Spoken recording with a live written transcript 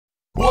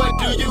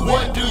you hear?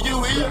 What do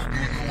you hear?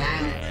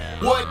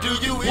 What do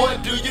you hear?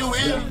 What do you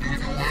hear?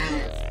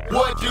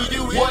 What do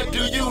you hear? What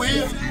do you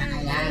hear?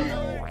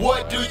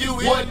 What do you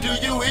hear? What do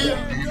you hear?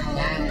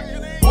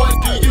 What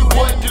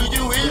do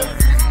you hear?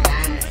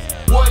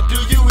 What do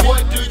you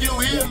what do you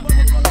hear?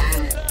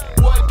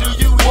 What do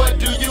you what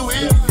do you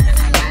hear?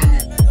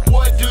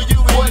 What do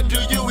you what do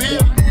you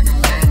hear?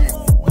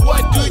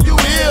 What do you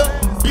hear?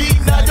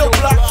 Beating on your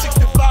block,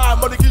 65,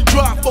 money can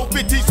drop,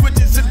 450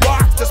 switches and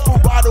rocks. That's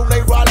Bradus,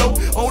 they Rawlow.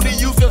 Only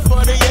use it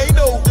for they ain't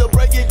no. They'll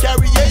break it,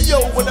 carry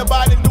ayo. When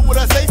nobody do what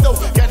I say so.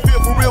 Can't feel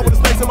for real when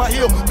it's face on my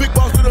heel. Big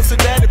boss to them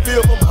sedan and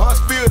feel from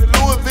Huntsville to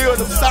Louisville.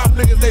 Them South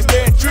niggas, they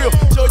stand trill.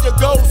 Show your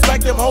goals,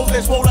 like them hoes,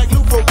 they swole like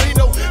Lou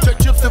Ferrino. Check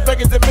trips to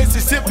Vegas and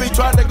Mississippi,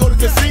 trying to go to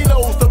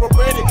casinos.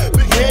 Thoroughbred,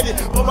 big headed,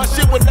 but my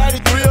shit with 90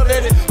 grill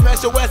in it.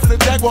 Smash your ass in the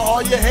Jaguar,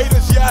 all your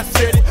haters, yeah I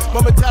said it.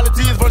 My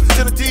mentality is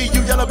versatility,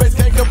 you yellow base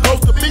can't come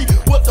close to me.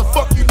 What the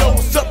fuck you know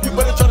what's up, you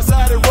better try to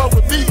side and roll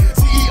with me.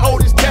 CEO,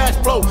 this cash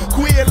flow,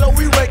 Clientel,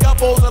 we rank our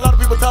foes. A lot of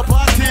people top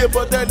 5 tier,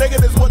 but that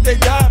nigga is what they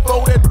die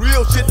for. That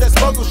real shit, that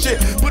smuggle shit,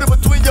 put it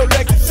between your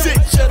legs and sit.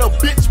 Shut up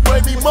bitch,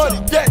 bring me money,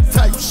 that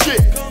type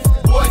shit.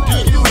 What do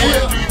you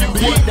hear?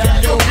 Beat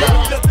down your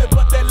block. Nothing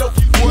but that low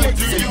key. What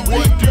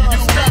do you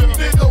stop,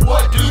 nigga?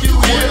 What do you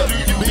hear?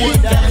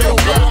 Beat down your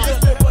block.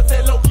 Nothing but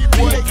that low key.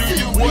 What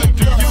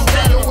do you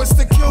stop? Yo, it's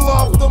the killer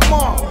of the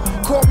mob.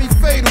 Call me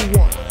Fatal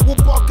One.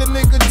 We'll buck a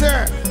nigga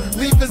down,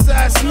 leave his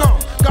ass numb.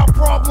 Got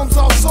problems,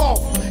 I'll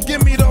solve them.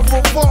 Give me the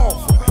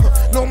revolver.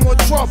 No more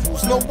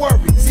troubles, no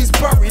worries, he's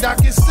buried. I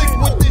get sick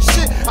with this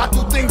shit, I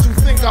do things you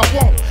think I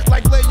won't.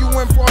 Like lay you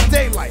in broad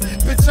daylight,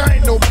 bitch I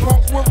ain't no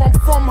punk. Where I'm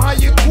from, how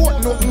you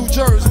court, North New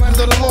Jersey, land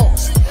of the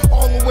lost.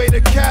 All the way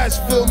to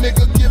Cashville,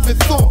 nigga give it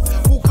thought.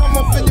 Who come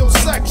up in your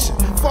section,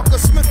 fuck a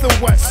Smith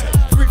 & Wesson.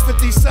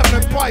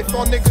 357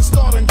 Python, nigga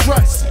starting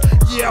dressing.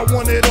 Yeah, I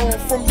want it all,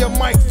 from your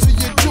mic to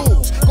your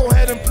jewels. Go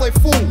ahead and play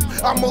fool,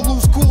 I'ma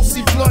lose cool,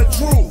 see blood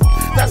drool.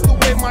 That's the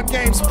way my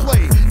game's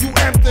played, you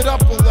amped it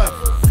up a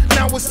level.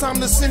 Now it's time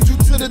to send you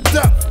to the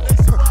devil.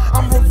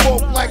 I'm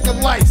revoked like a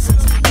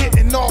license,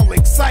 getting all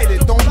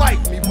excited. Don't like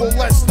me, well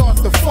let's start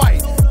the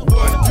fight.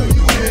 What do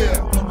you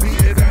hear?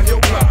 Beat it down your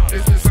block.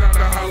 It's the sound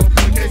of hollow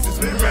point cases,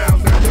 spin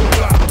rounds down your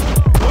block.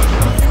 What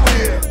do you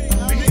hear?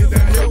 Beat it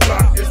down your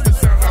block. It's the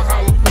sound of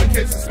hollow point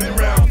cases, spin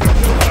rounds down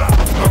your block.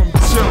 I'm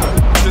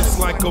chillin', just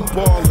like a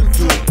baller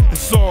do.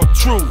 It's all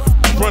true,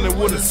 running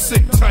with a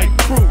sick tight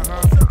crew.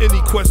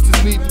 Any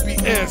questions need to be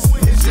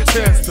answered. It's your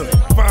chance to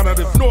find out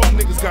if North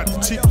niggas got the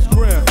cheapest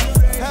ground.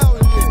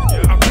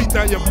 I beat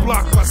down your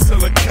block by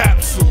selling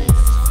capsules.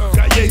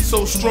 Got yay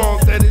so strong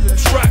that it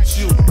attracts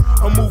you.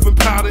 I'm moving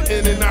powder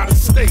in and out of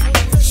state.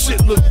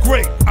 Shit look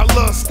great. I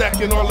love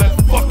stacking all that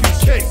fucking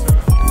cake.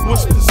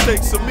 What's the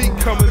stakes of me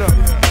coming up?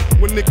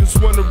 When niggas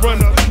wanna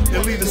run up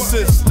and lead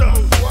assist up.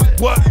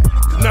 What?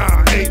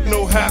 Nah, ain't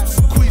no haps.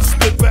 Queen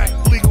spit back,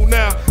 legal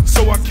now.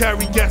 So I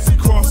carry gas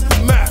across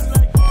the map.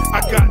 I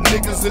got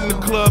niggas in the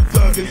club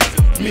thuggin',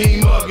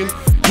 mean muggin',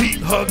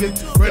 heat huggin',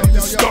 ready to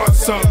start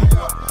something.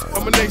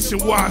 I'm a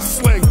nationwide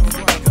slanger.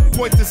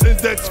 Point this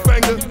index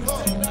finger,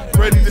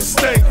 ready to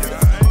sting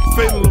you.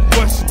 Fatal will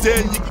bust you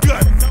dead in your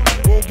gut.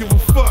 Won't give a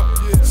fuck,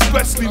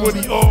 especially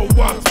when he all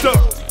walked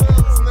up.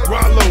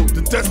 Rawlow,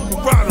 the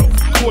desperado,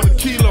 quarter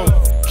kilo,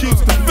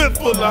 keeps the fifth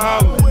full of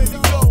hollow.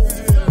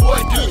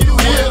 What do you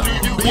hear?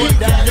 Beat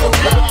down your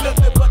block.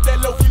 Nothing but that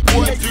low key.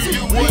 What do you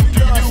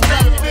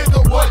stop, nigga?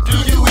 What do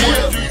you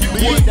hear?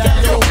 Beat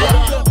down your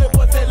block. Nothing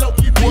but that low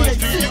key.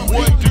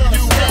 What do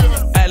you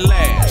stop? At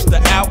last,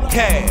 the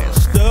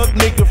outcast, thug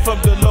nigga from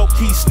the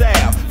low-key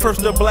style.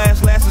 First to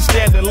blast, last to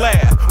stand and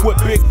laugh. With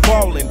big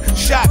ballin',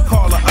 shot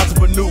caller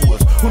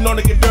entrepreneurs who know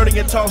to get dirty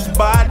and toss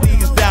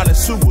bodies down in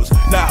sewers.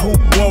 Now who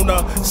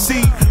wanna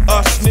see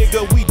us,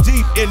 nigga? We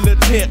deep in the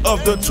tent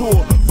of the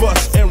tour,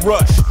 bust and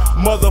rush.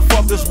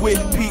 Motherfuckers with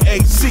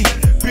PAC,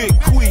 Big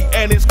Queen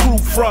and his crew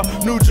from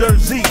New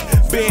Jersey.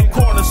 Bend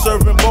corner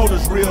serving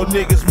motors, real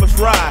niggas must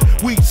ride.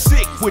 We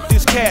sick with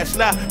this cash,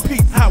 now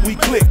peep how we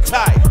click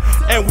tight.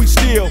 And we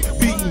still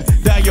beating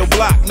down your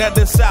block. Now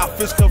the South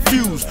is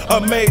confused,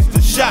 amazed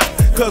and shocked.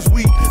 Cause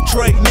we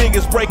trade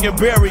niggas breaking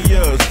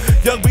barriers.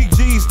 Young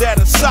BGs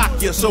that'll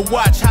sock you, so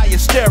watch how you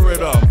stare at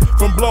them.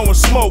 From blowing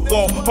smoke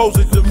on hoes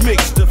at the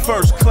mix to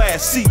first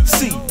class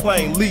CC,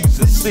 playing leads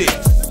at 6.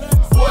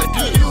 What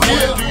do you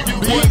hear?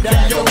 Beat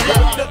down your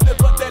block. Nothing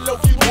but that low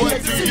key.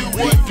 What do you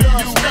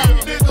stop,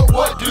 nigga?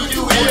 What do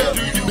you hear?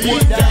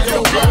 Beat down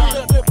your block.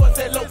 Nothing but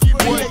that low key.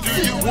 What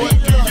do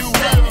you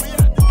stop?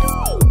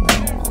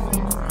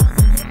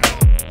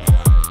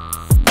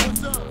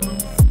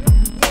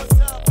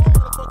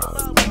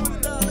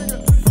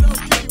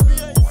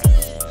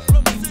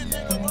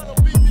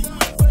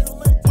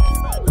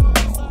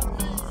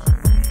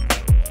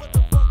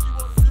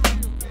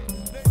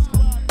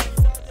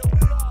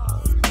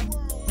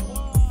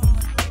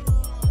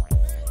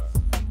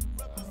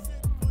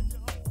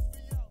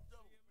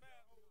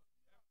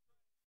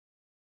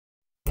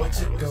 What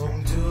you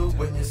gon' do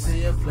when you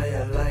see a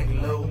player like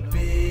Rawlow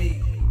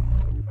B?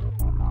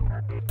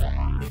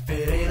 If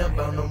it ain't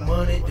about no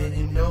money, then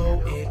you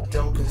know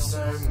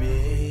concern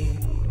me.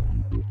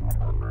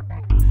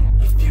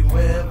 If you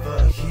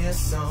ever hear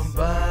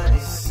somebody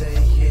say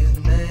his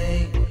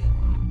name,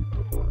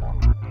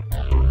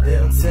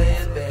 they'll tell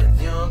you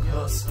that young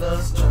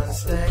hustlers trying to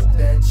stack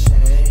that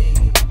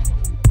chain.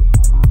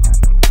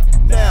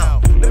 Now,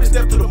 let me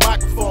step to the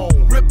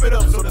microphone, rip it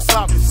up so the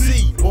South can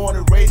see. Born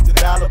and raised in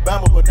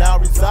Alabama, but now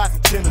resides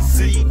in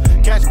Tennessee.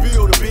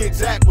 Cashville to be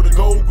exact, with the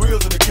gold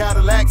grills and the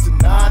Cadillacs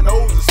and 9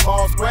 O's and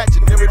small scratch,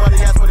 and everybody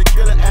asks for the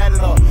killer added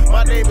up.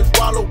 My name is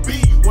Rawlow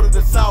B, one of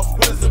the South's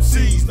winners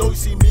MCs. Know you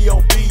see me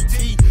on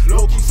BT,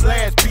 low-key /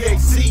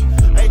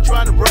 PAC. Ain't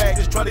trying to brag,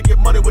 just trying to get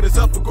money when it's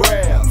up for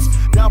grabs.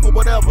 Down for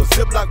whatever,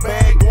 Ziploc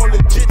bag, going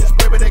legit, just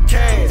spray that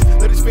cash.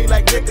 Let it feel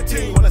like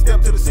nicotine when I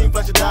step to the scene,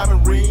 flashing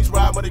diamond rings,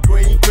 ride money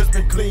green, crisp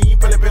and clean.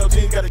 Pellet Bell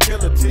jeans, got a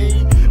killer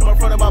team. In my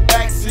front of my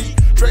backseat,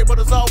 Trey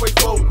brothers always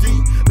go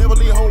deep. Never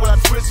leave home without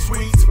switch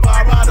sweets.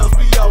 5 riders,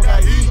 we all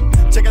got heat.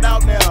 Check it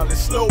out now, let's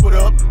slow it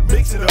up,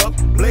 mix it up,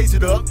 blaze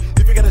it up.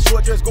 If you got a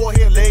short dress, go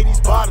ahead, ladies,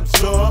 bottoms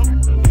up.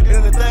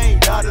 Anything,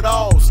 not at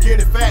all.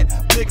 Skinny,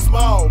 fat, big,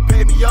 small.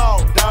 Pay me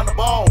all, down the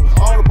ball,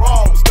 all the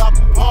brawl, stop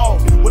and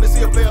pause. When I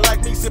see a player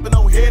like me sipping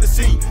on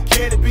Hennessy,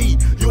 can it be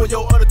you and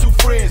your other 2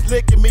 friends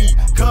licking me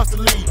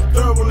constantly,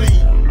 thoroughly?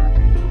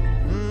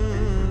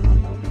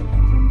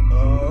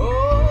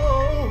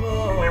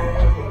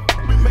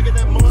 We making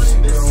that money,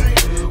 that's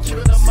it.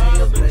 Keeping our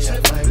mind on the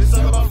chips. It's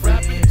all about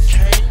rapping,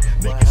 cane.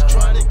 Niggas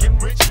trying to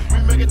get rich. We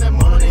making that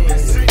money,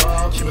 that's it.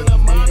 Keeping our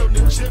mind on the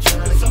chips.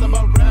 It's all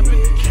about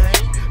rapping,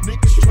 cane.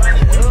 Niggas trying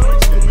to get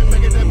rich. We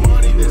making that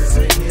money, that's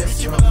it.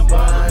 Keeping our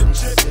mind on the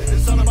chips.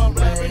 It's all about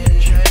rapping,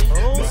 cane.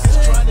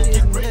 Niggas trying to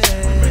get rich.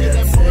 We making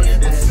that money,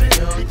 that's it.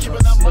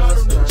 Keeping our mind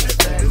on the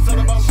chips. It's all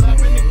about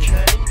rapping,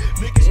 cane.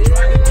 Niggas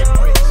trying to get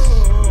rich.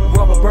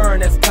 Rubber burn,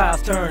 that's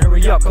Kyle's turn.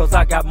 Hurry up, cause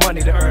I got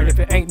money to earn. If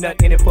it ain't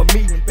nothing in it for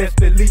me, best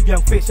believe,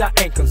 young fish, I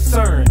ain't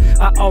concerned.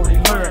 I already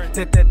learned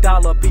that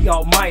dollar be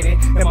almighty,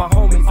 and my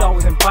homies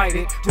always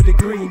invited to the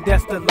green,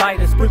 that's the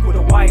lightest, sprinkle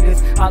the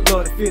whitest. I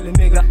love the feeling,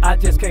 nigga, I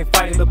just can't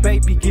fight it. Lil'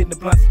 baby getting the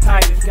blunts the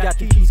tightest. Got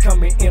the keys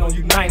coming in on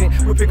United.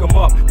 We pick 'em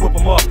up, whip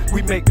 'em up.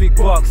 We make big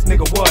bucks,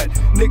 nigga, what?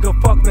 Nigga,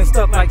 fuck been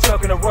stuck like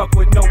Chuck in a ruck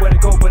with nowhere to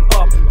go but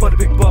up. For the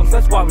big bucks,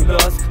 that's why we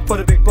lust. For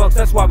the big bucks,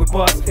 that's why we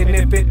bust. And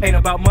if it ain't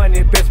about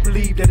money, best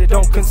believe that it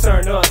don't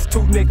concern us.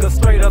 2 niggas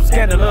straight up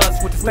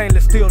scandalous with the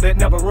stainless steel that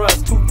never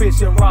rusts. 2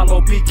 fish and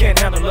Rawlow B can't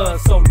handle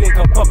us, so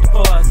nigga, fuck the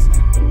fuss.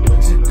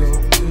 What you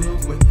gon' do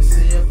when you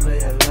see a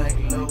player like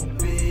Low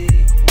B?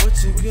 What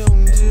you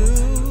gon'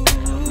 do?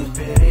 If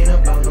it ain't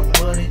about no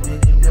money, then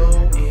you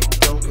know it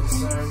don't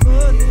concern me.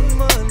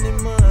 Money,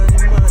 money,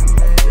 money.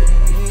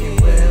 If you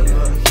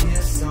ever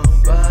hear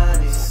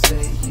somebody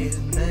say his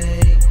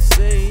name,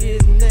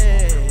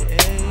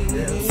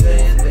 they'll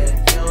say that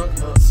young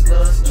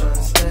hustlers trying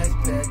to stack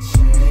that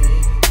chain.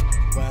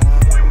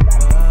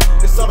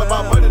 It's all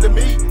about money to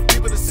me,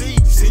 people to see.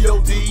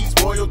 CODs,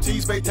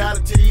 royalties,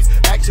 fatalities.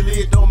 Actually,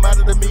 it don't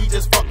matter to me,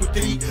 just fuck with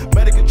D.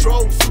 Better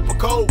control, super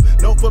cold.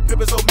 No for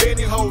pimping so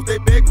many hoes. They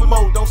beg for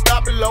more, don't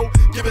stop it low.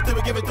 Give it to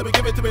me, give it to me,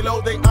 give it to me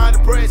low. They iron the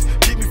press,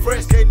 keep me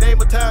fresh. Can't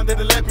name a time that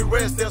they let me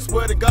rest. They'll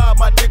swear to God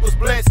my dick was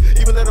blessed.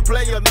 Even let a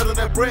player, none of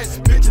that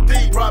breast. Picture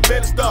D, Prime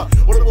Minister.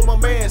 What up with my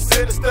man,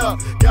 Sinister?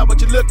 Got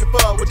what you looking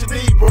for, what you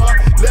need, bruh.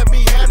 Let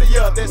me handle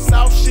ya. That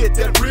South shit,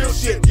 that real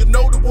shit. You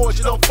know the ones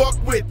you don't fuck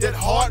with. That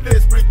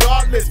heartless,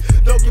 regardless.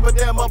 Don't give a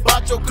damn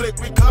about your clique.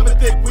 We coming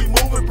thick, we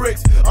moving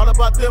bricks. All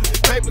about them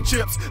paper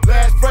chips.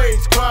 Last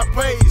phrase, crime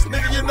praise.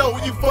 Nigga, you know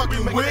who you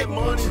fucking with.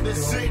 Money,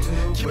 that's it.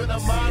 Keeping our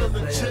mind on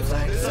the chips.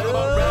 It's all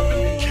about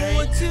rapping and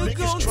cane.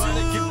 Niggas trying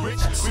to get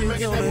rich. We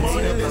making that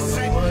money, that's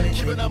it.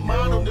 Keeping our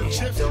mind on the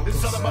chips.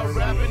 It's all about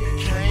rapping and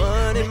cane.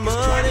 Niggas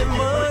trying to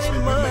get rich. We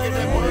making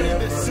that money,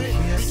 that's it.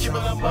 We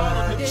keeping our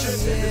mind on the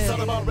chips. It's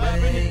all about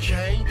rapping and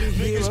cane.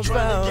 Niggas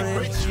trying to get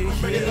rich. We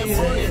making that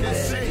money,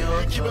 that's it.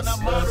 Keeping our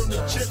mind on the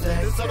chips.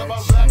 It's all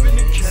about rapping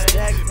and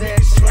cane.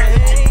 Niggas trying to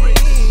get rich.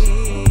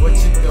 What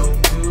you gon'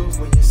 do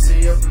when you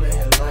see a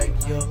player like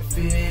young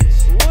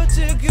fish? What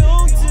you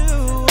gon'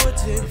 do? What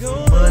you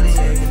gon' do? Money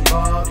ain't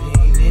involved, he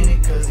ain't in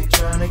it cause he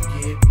tryna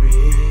get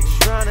rich.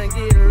 Tryna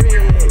get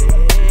rich,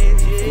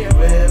 If you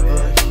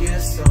ever hear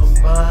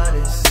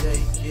somebody say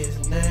his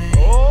name,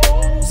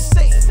 oh,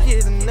 say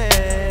his name.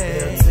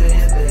 they'll tell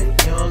you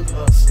that young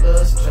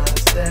hustlers tryna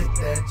stack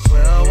that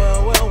chain.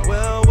 Well,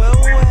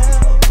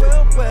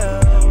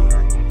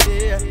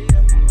 yeah.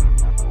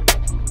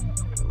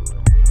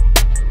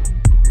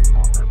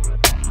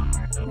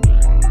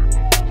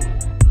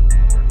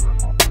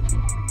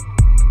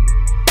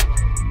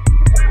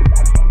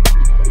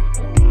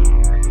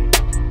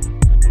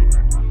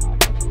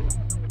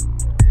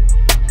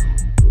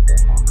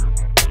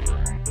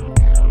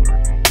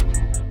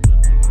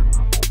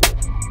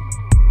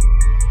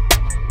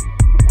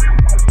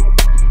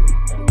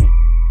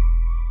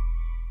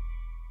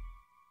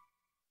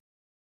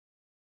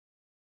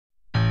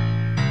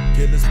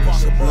 Killers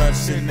pushing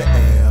blunts in the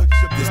air.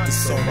 This the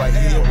song right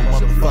here where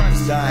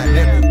motherfuckers dying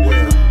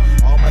everywhere.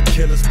 All my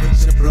killers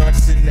pushing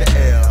blunts in the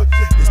air.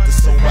 This the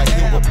song right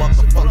here where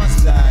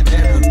motherfuckers dying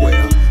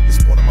everywhere.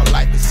 This point of my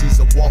life is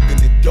season walk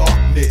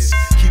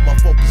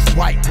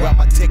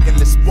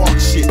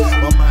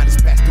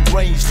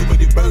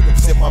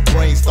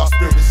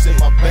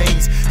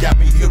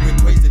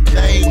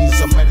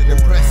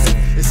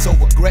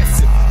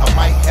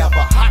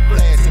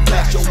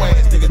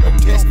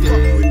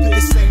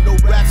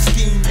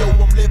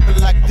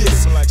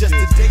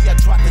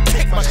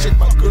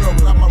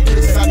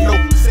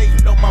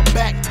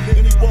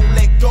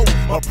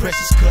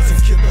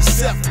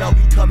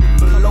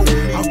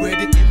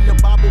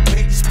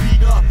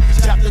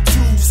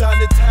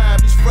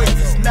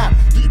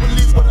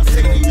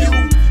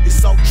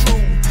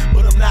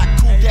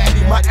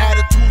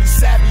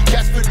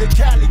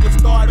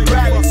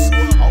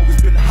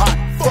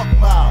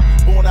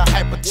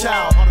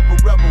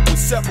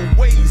several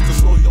ways to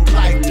slow your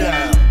life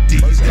down.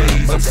 These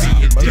days I'm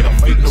seeing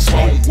death in the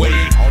wrong way.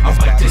 I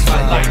might take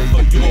my life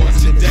for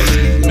yours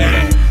today.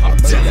 Man, I'm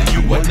telling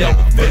you I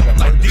never felt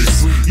like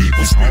this.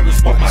 Evil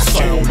spirits want my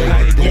soul and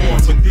I ain't going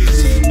for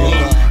this.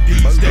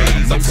 These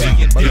days I'm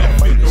seeing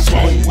death in the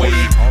wrong way.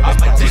 I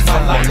might take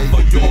my life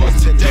for yours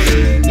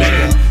today.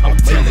 Man, I'm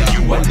telling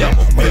you I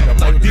never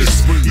felt like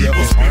this.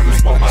 Evil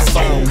spirits want my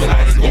soul and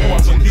I ain't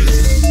going for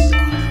this.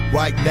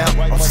 Right now,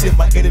 I'm seeing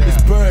my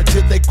enemies burn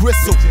till they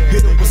gristle.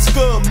 Hit them with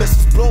scum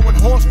missiles, blowing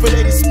horns for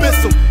their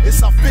dismissal.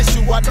 It's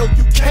official, I know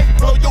you can't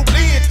blow your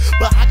lid,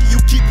 but how can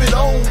you keep it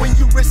on when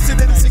you risking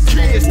innocent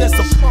kids? That's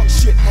some punk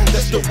shit,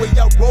 that's the way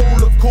I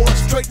roll, of course.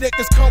 Straight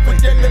niggas come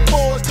with deadly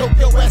boys, choke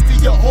your ass to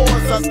your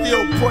horns, I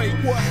still pray.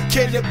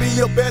 Can there be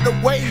a better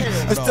way?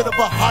 Instead of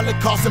a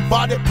Holocaust and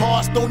body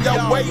parts thrown your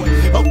way,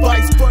 or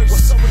vice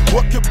versa.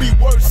 What could be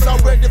worse? I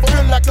already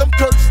feel like I'm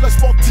cursed. Let's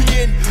walk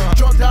in,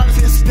 draw down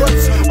his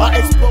skirts. I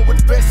explode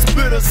with best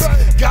spitters,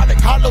 garlic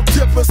hollow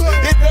tippers,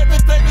 hit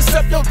everything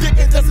except your dick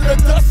and that's in the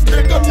dust,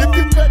 nigga. If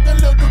you felt a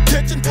little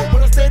tension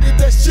when I stated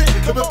that shit,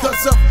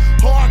 because I'm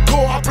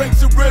hardcore, I bring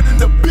some red in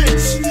the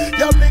bitch.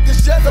 Y'all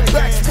niggas yellow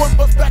backs, one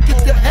bust back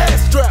if your head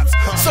straps.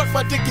 Suck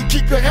my dick and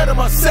keep your head in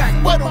my sack.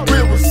 Where the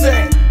real was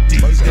sad.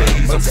 These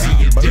days I'm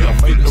seeing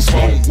death in the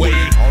wrong way.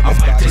 I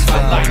might take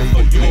my life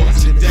for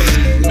yours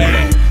today.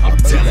 Man, I'm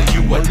telling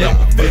you I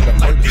never felt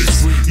like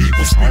this.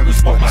 Evil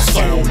spirits want my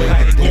soul and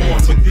I ain't going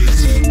for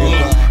this.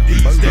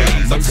 These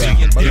days I'm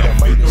seeing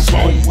death in the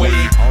wrong way.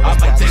 I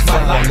might take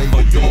my life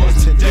for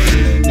yours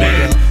today.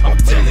 Man, I'm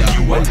telling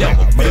you I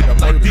never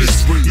felt like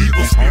this.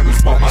 Evil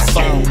spirits want my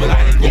soul and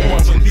I ain't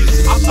going for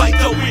this. I'm like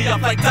Joey,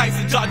 I'm like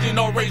Dyson, charging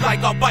no rage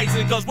like a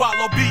bison. Cause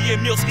Rawlow B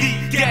and Milt ski,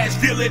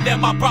 Cashvillian that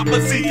my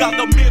prophecy. Got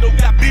the middle,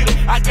 got bitter,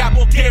 I got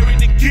more carry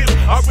than killer.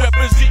 I'm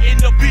representing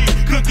the beat,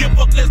 could give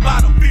a less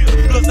by the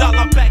bill. Cause all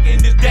I'm back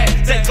in this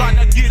dad, say trying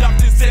to get off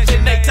this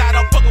section. They tired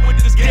of fucking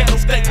with this ghetto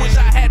state. Wish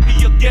I had me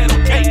a ghetto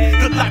cake.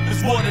 The life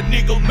is what a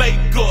nigga make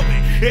of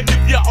it. And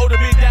if you're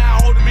holding me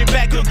down, holding me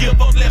back, could give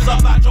a less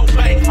about your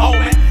bank,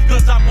 homie.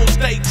 Cause I'm gonna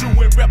stay true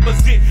and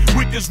represent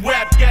with this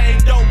rap game,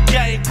 dope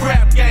game,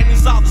 crap game,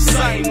 it's all the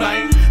same,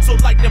 man. So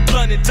like the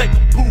blunt and take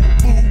a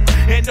poo-poo.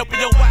 And open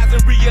your eyes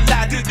and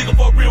realize this nigga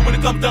for real when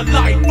it comes to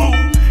life, fool.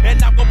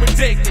 And I'm gonna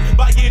protect it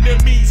by any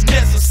means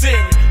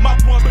necessary. My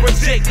point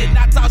projected,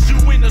 I toss you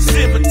in the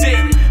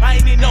cemetery. I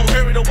ain't in no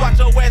hurry to watch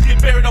your ass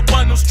get buried up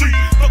on the street.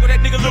 Fuck with that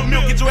nigga Lil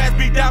Milt, get your ass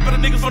beat down by the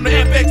niggas from the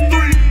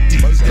FX3.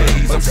 These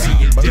days I'm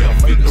seeing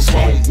death in the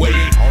wrong way.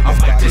 I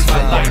might take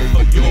my life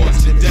for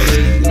yours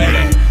today.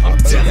 Man, I'm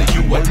telling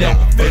you I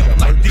never felt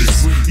like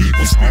this.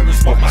 Evil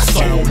spirits want my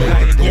soul and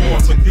I ain't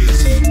going for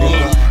this.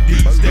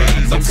 These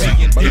days I'm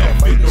seeing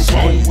death in the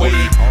wrong way.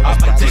 I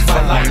might take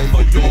my life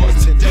for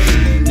yours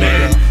today.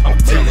 Man, I'm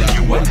telling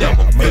you I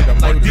never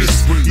felt like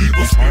this.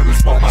 Evil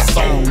spirits want my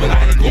soul and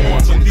I ain't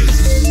going for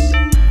this.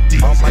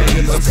 These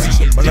days I'm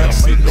seeing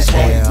death in the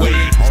wrong way.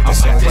 I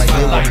might take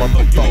my life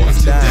for yours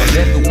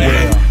today.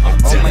 Man, I'm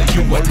telling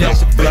you I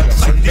never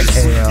felt like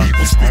this.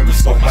 Evil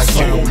spirits want my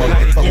soul and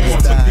I ain't going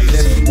for this.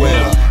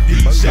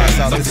 These days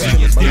I'm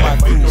seeing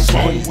death in the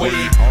wrong way.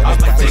 I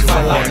might take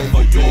my life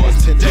for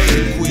yours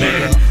today.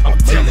 Man, I'm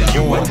telling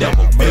you I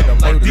never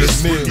felt like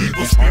this.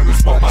 Evil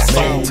spirits want my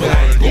soul and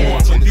I ain't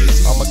going for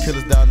this. All my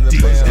killers down in the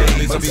These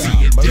days I'm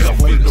seeing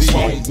death in the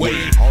wrong way.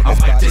 I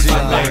might take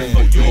my life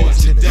for yours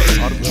today.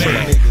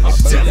 Man, I'm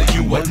telling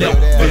you I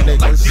never felt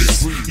like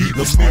this.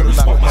 Evil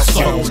spirits want my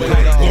soul and I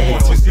ain't going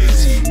for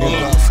this.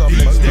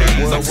 These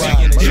days I'm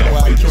seeing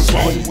death in the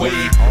wrong way.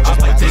 I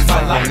might take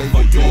my life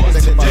for yours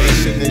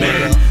today.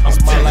 Man, I'm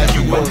telling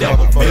you I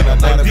never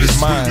felt like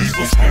this.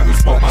 Evil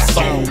spirits want my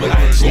soul and I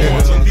ain't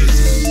going for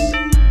this.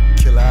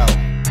 Kill out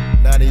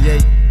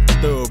 98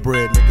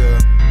 thoroughbred,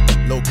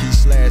 nigga. Low key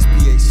 /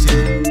 PA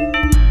shit.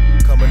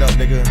 Coming up,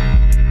 nigga.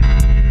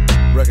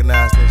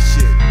 Recognize that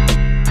shit.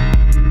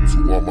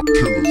 To all my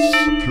killers.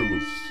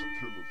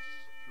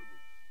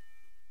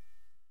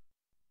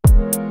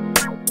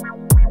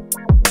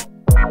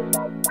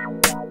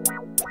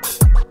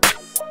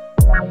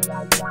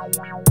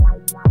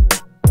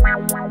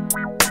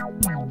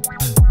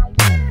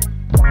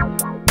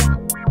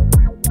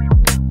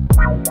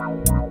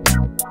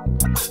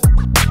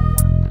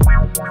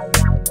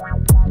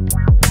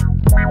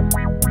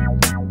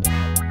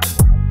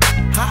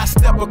 High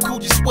stepper,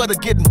 Coochie sweater,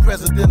 getting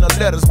president of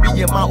letters.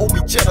 Me and my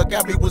homie cheddar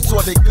got me with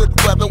sort of good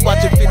weather.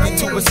 Watching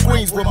 52 and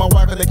screens with my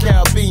wife in the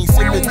Caribbean.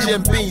 Sipping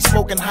Jim Beam,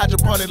 smoking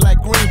hydroponic like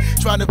green.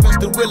 Trying to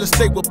invest in real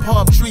estate with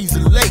palm trees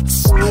and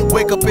lakes.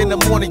 Wake up in the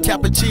morning,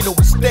 cappuccino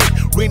with steak.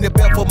 Ring the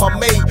bell for my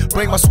maid,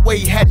 bring my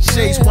suede hat and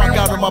shades. Walk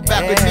out on my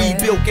balcony,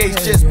 Bill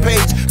Gates just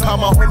page. Call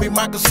my homie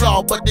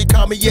Microsoft, but they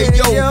call me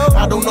Yayo.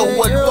 I don't know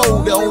what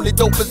for, the only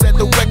dope is at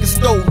the record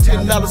store.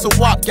 $10 a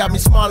watt, got me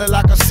smiling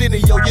like a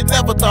Arsenio. You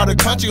never thought a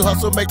country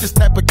hustle make this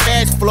type of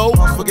cash flow.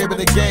 Hustle gave me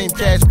the game,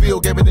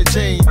 Cashville gave me the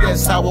chain.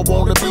 That's how I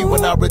wanna be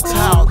when I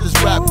retire this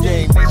rap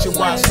game.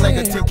 Nationwide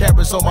slinger, 10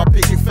 carats on my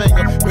pinky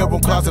finger.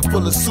 Bedroom closet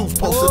full of suits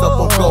posted up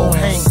on gold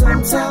hang.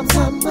 Sometimes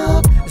I'm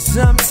up,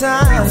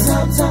 sometimes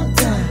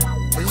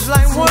it's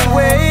like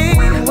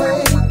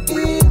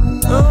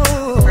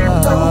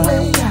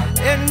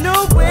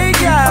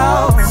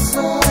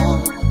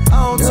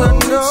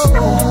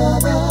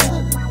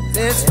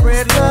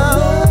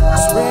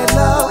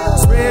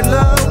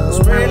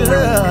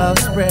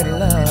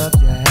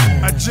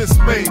just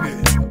made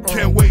it.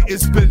 Can't wait,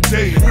 it's been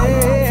days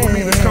for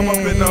me to come up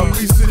and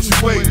be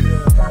situated.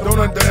 Don't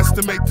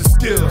underestimate the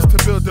skills to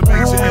build a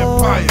major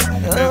empire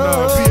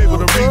and be able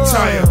to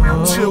retire.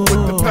 Chill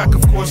with the pack,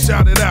 of course,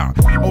 shout it out.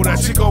 Oh,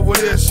 that chick over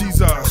there,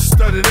 she's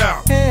studded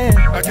out.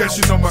 I guess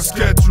you know my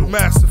schedule,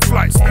 massive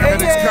flights,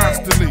 and it's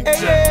constantly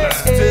jet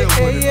lag. Deal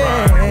with it,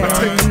 right? I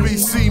take a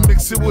BC,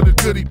 mix it with a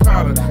goodie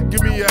powder.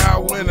 Give me an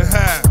hour and a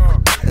half,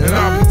 and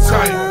I'll be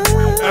tight.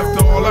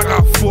 After all, I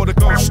got 4 to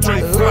go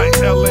straight flight,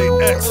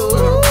 LAX to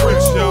the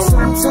Prince, yo.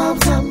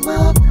 Sometimes I'm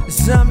up,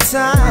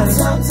 sometimes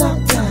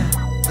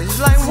it's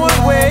like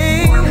one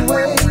way,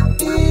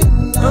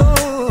 no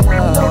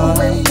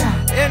way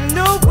out, and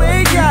no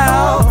way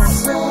out.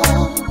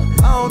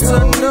 All to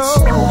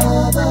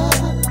know,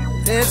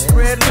 then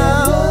spread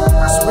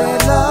love,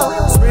 spread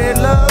love, spread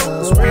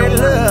love, spread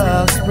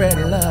love, spread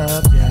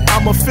love.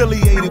 I'm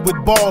affiliated with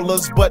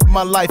ballers, but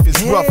my life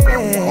is rougher.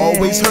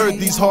 Always heard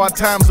these hard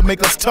times will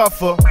make us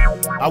tougher.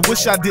 I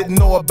wish I didn't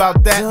know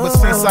about that, but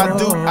since I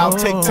do, I'll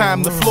take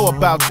time to flow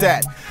about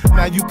that.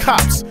 Now you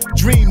cops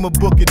dream of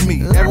booking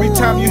me. Every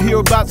time you hear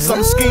about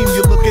some scheme,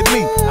 you look at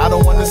me. I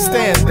don't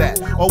understand that,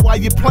 or why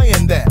you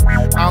playing that.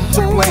 I'm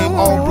to blame,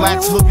 all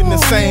blacks looking the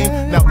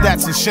same. Now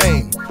that's a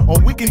shame, or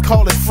we can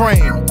call it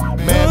frame.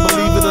 Man,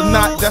 believe it or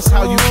not, that's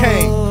how you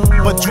came.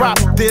 But drop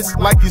this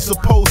like you're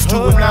supposed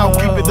to, and I'll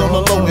keep it on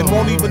the low and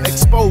won't even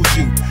expose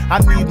you. I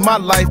need my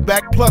life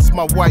back, plus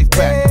my wife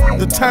back.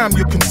 The time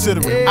you're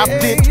considering, I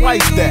did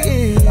twice that.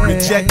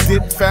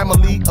 Rejected,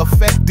 family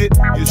affected.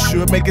 You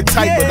sure make it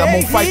tight, but I'm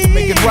gonna fight to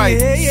make it right.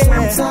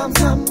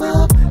 Sometimes I'm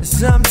up,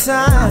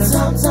 sometimes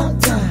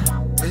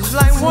it's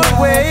like one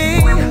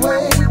way,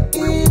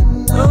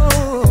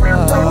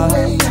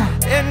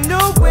 and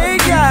no way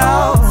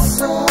out.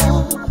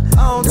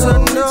 All to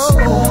know,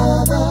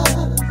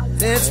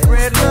 then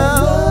spread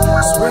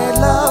love, spread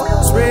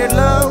love, spread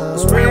love,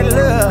 spread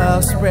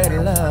love, spread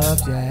love,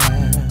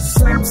 yeah.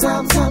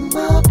 Sometimes I'm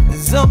up,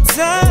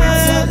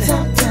 sometimes,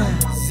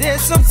 said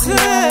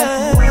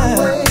sometimes,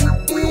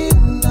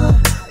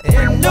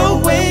 and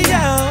no way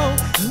out,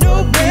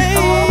 no way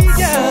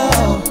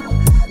out,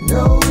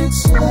 no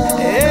it's love,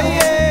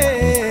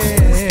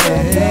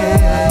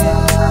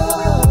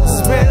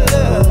 spread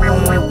love,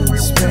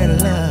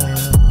 spread love.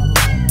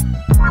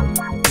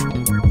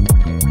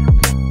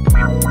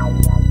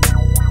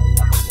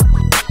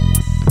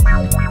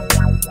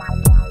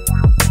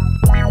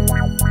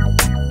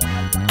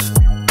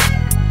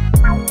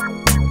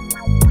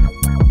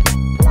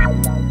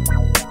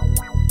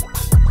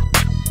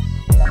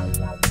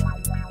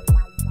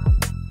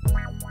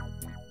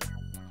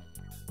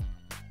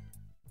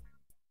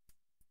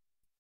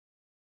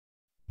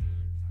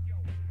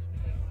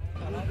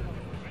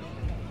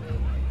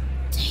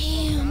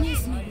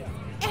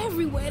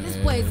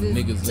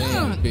 Niggas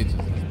and bitches,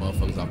 these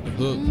motherfuckers off the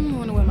hook. I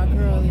wonder where my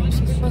girl is.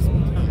 She's supposed to be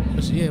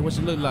coming. What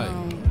she look like?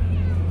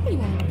 What do you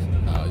want?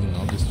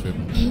 I'm just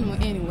tripping. Well,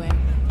 anyway.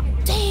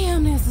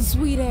 Damn, that's a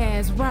sweet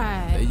ass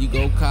ride. There you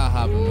go, car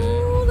hopping, man.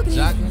 Ooh, look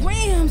at these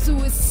rims, so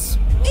it's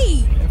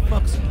sweet. Man,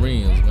 fuck some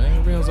rims,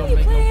 man. Rims don't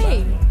make no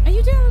money. Are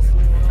you jealous?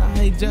 I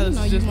ain't jealous.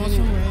 You just want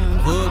some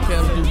rims. hood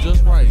cats do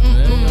just right,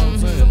 man. You know what I'm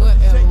saying?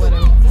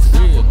 Whatever.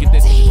 Real, get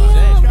that shit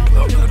jack.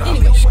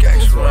 Anyway,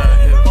 sketch right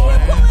here, man.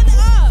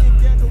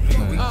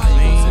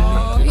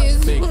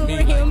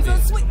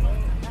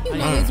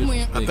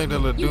 I think that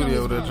little dude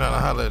over there trying to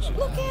holler at you.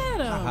 Look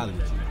at him. Holler at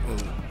you.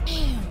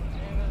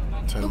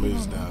 Damn. Turn the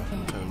music down.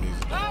 Turn the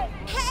music down.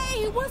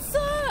 Hey, what's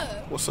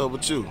up? What's up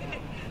with you?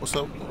 What's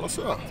up? What's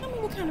up? Tell me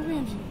what kind of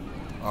rims you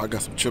I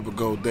got some triple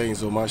gold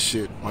Dayz on my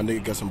shit. My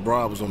nigga got some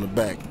Bradus on the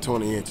back,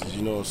 20 inches,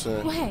 you know what I'm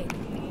saying? Well, hey,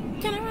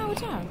 can I ride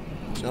with y'all?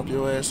 Jump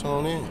your ass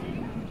on in.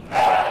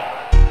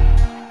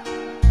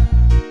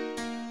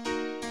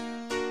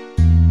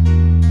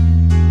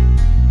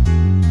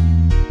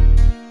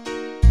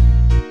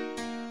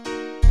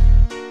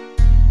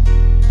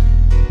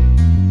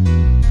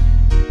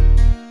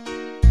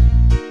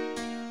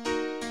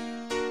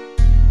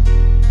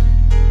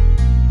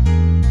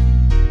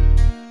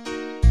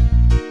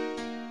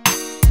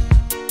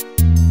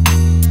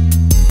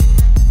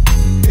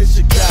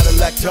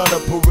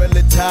 Turner,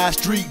 Pirelli tie,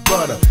 street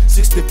runner.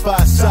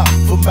 65 south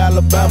from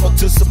Alabama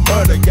to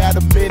Smyrna. Got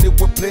a minute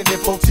with plenty,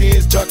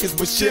 410s, junkies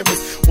with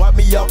shivers. Wipe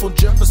me off on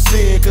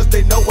Jefferson, cause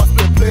they know I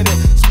spend plenty.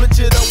 Switch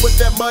it up with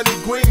that money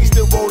green,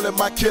 still rolling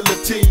my killer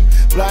team.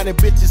 Blinding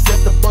bitches at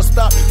the bus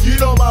stop, you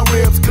know my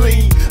rims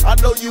clean. I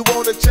know you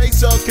wanna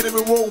chase her, get in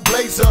the room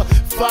blazer.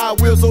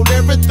 5 wheels on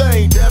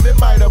everything, damn it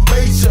might have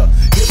made ya.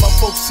 Hit my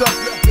folks up,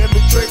 let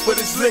me drink for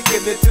this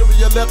licking.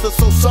 Interior leather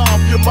so soft,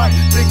 you might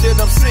think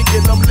that I'm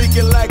sinking. I'm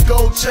leaking like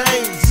gold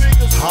chains.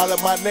 Holler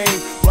my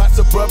name, ride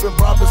suburban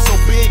Brabant so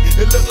big,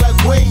 it look like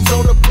wings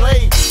on a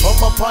plane. On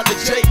my partner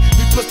Jake,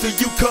 he puts the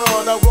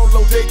Yukon, I roll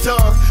on Dayton.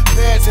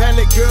 Fast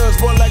handed girls,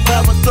 run like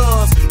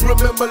marathons.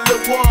 Remember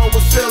Lil One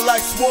was feel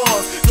like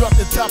swans. Drop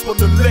the top on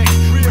the leg,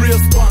 real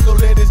sparkle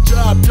and his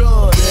job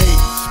done.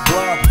 Dayz,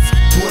 Brabant,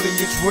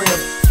 20-inch rim,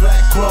 flat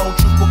chrome,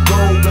 triple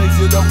gold,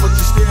 blaze it up with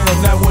your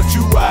steering. Now what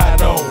you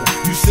ride on,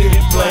 you see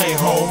it playing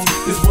home.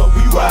 This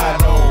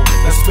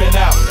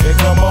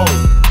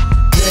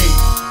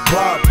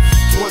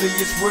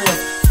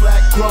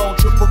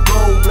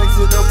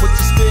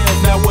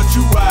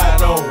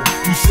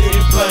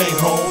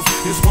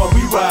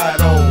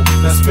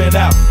Now spin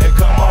out and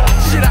come on.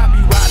 Shit, I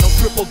be riding on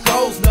triple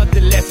goals,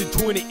 nothing less than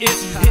 20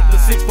 inches. Hit the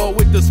 6-4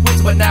 with the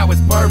switch, but now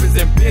it's bourbons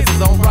and business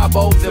on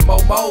Brabos and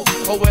Momos.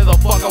 Or where the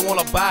fuck I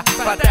wanna buy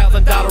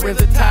 $5,000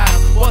 rents a time.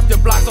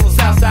 Busted blocks on the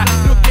south side.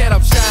 Look at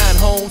them shine,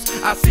 homes.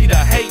 I see the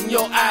hate in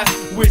your eyes.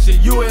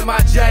 Wishing you in my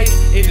J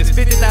in this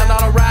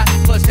 $50,000 ride.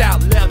 Plushed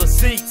out leather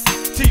seats,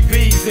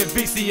 TVs and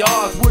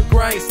VCRs, wood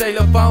grain,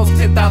 cellular phones,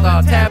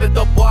 $10,000 tab at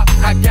the bar.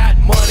 I got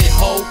money,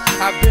 ho.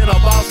 I've been a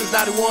boss since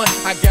 91.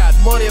 I got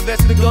money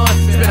invested in guns.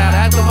 Spin out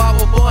after my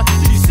fun.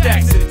 She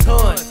stacks in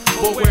tons.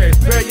 But where it's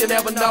fair, you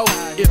never know.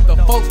 If the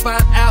folks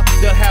find out,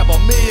 they'll have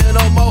 $1 million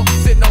or more.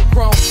 Sitting on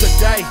chrome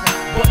today,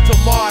 but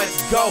tomorrow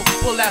it's go.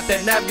 Pull out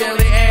that napkin on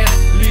the ass,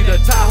 leave the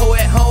Tahoe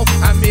at home.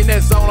 I'm in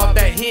that zone off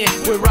that hen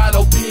with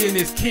Rawlow B and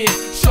his kin.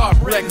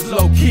 Sharp records,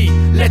 low key.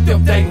 Let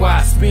them think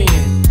why I spin.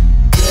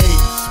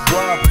 Dayz,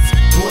 Bradus,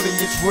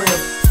 20-inch rim,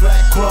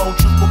 flat chrome,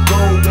 triple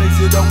gold, blaze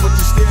it up with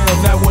the stem.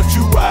 Now what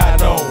you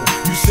ride on?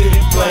 You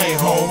sitting plain,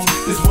 homes.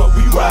 This what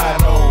we ride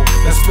on.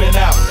 Now spin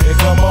out and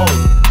come on.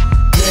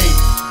 Dayz,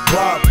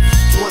 Bradus,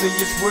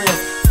 20-inch rim,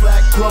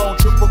 flat chrome,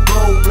 triple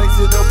gold, blaze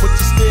it up with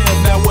the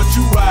stem. Now what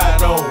you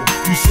ride on?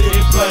 You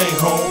sitting plain,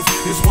 homes.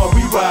 This what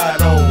we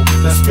ride on.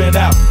 Now spin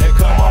out and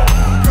come on.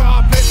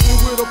 God bless me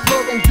with a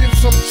plug and give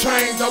some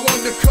change. I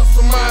wanted to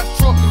customize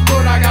truck,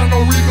 but I got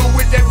no Rico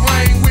with that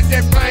rain, with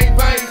that bang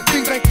bang.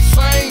 Things ain't the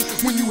same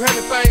when you have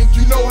the things.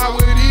 You know how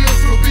it is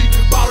to be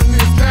bought in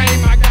this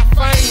game. I got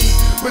fame,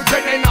 but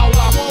that ain't all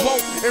I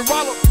want. And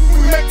Rawlow,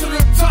 we make to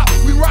the top.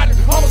 We riding,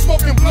 I'm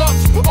smoking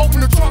blunts. Open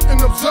the trunk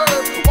and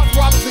observe. Watch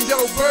Rawlows and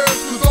yellow birds.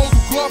 Cause those who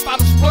glump out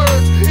of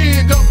splurge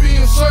end up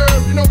being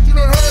served. You know what you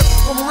done heard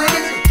from a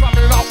really?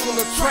 Dropping it off on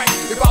the track.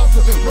 If I was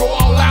to go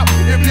all out,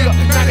 it'd be a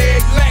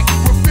 98 lack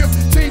with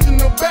 15s in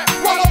the back.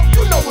 Rawlow,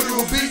 you know what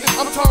it'll be.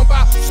 I'm talking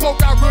about smoke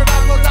out, good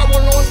out, look out,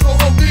 one on slow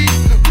OD.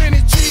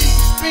 Plenty cheese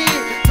to spin,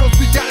 cause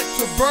we got it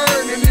to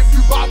burn. And if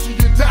you bout to,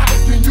 you die,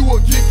 then you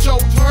will get your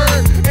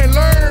turn. And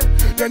learn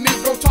that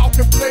niggas gon' talk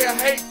and play a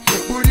hate.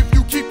 But if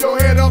you keep your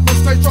head up and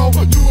stay strong,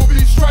 you will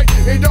be straight.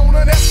 And don't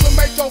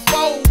underestimate your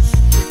foes,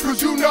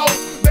 cause you know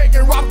they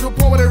can rock the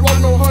point when they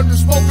rollin' on 100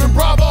 smoking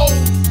Bravo.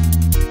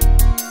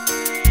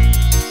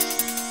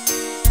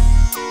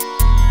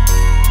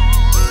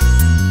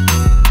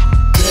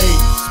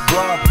 Dayz,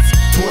 Bradus,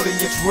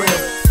 20-inch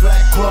rim,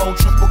 flat chrome,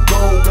 triple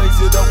gold,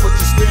 blaze it up with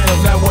the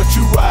stem. Now what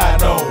you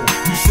ride on?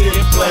 You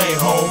sitting plain,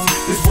 homes.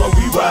 This what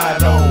we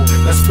ride on.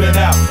 Now spin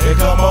out and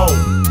come on.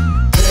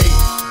 Dayz,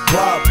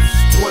 Bradus,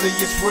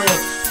 20-inch rim,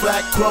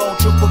 flat chrome,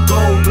 triple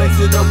gold, blaze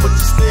it up with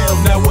the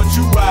stem. Now what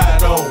you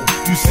ride on?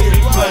 You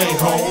sitting plain,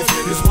 homes.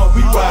 This what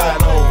we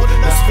ride on.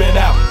 Now spin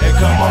out and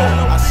come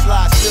on. I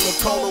slide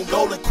silicone on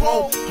gold and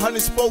chrome,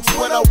 100 spokes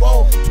when I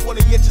roll,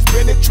 20 inches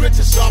bending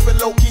trenches, sharp and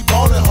low key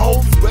ballin'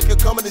 hoes. Record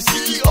coming to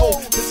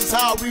CEO. This is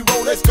how we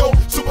roll. Let's go.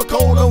 Super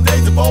cold on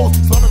Dayz and Bones.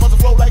 Slumming across the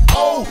floor like,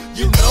 oh,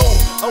 you know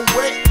I'm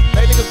wet.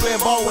 They niggas playing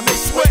ball when they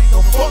sweat.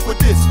 Don't fuck with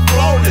this.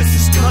 Flawless.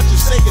 This country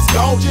shake is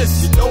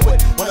gorgeous. You know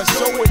it when I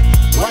show it.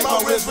 Wipe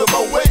my wrist with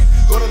my wet.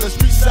 Go to the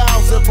street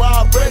sounds and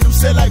buy a brand new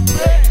set like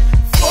bet.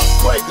 Fuck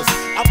Quakers.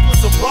 I put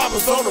some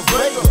robbers on the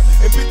Vega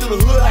and beat through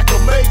the hood like a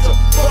major.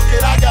 Fuck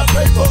it, I got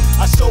paper.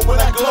 I show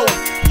when I glow.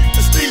 Beat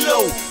the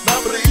stilo.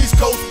 Not for the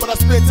East Coast, but I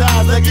spend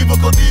time like Eva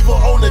Godiva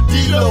on the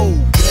D-Lo.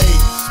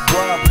 Dayz,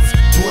 Bradus,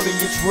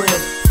 20-inch rim,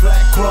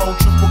 flat chrome,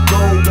 triple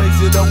gold,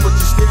 blaze it up with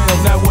the stem.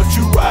 Now what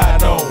you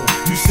ride on?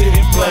 You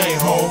sitting plain,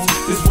 homes.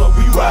 This what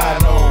we ride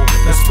on.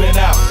 Now spin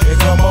out and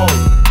come on.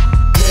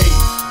 Dayz,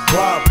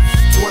 Bradus,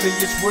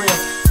 20-inch rim,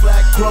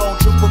 flat chrome,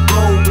 triple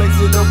gold, blaze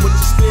it up with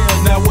the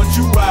stem. Now what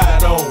you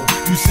ride on?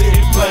 You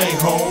sitting plain,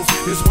 homes.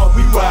 This what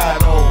we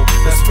ride on.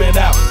 Now spin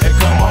out and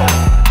come on.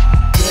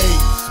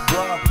 Dayz,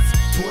 Bradus,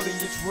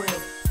 20-inch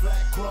rim,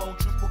 flat chrome,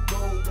 triple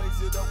gold,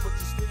 blaze it up with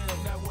the stem.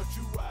 Now what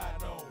you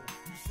ride on?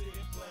 You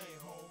sitting plain,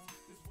 homes.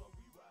 This what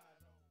we ride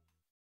on.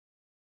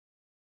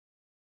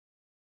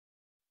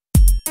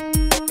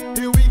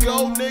 Here we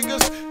go,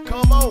 niggas.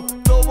 Come on,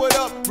 throw it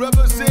up,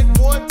 represent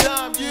one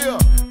time, yeah.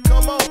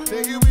 Come on,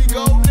 then here we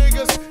go,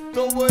 niggas.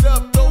 Throw it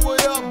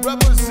up,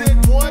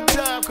 represent one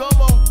time.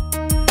 Come on,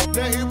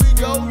 now here we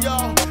go,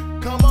 y'all.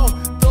 Come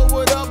on,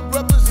 throw it up,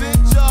 represent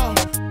y'all.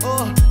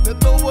 Then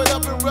throw it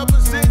up and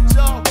represent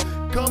y'all.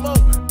 Come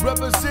on,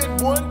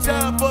 represent one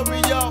time for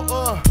me,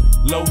 y'all.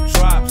 Low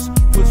drops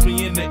puts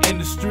me in the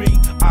industry.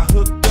 I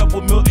hooked up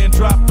with Milt and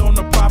dropped on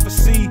the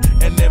prophecy,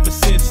 and ever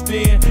since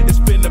then it's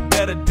been a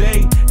better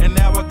day. And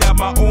now I got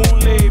my own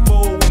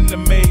label in the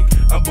make.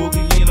 I'm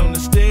boogieing on the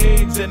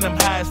stage and I'm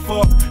high as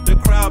fuck. The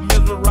crowd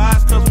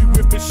mesmerized cause we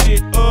ripping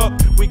shit up.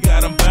 We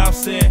got them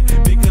bouncing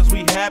because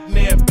we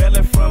happening,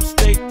 belling from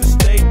state to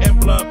state and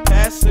blunt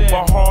passing.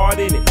 My heart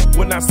in it.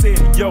 When I said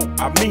it, yo,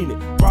 I mean it.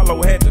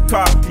 Rawlow had the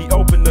car, he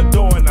opened the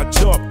door and I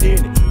jumped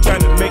in it.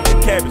 Trying to make the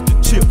cabbage, the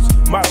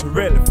chips,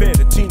 mozzarella,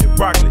 fettuccine,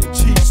 broccoli, and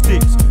cheese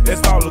sticks.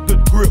 That's all a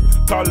good grip.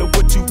 Call it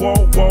what you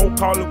want,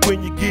 call it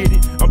when you get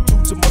it. I'm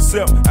true to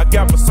myself, I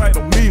got my sight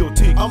on meal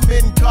tickets. I'm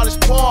in College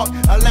Park,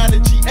 Atlanta,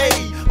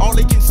 GA. All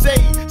they can say,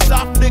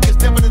 soft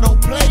niggas never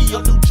don't play.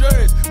 Or New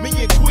Jersey, me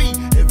and Queen,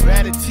 and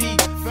Vanity.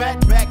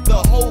 fat back, the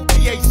whole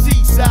PAC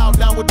sound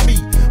down with me.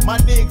 My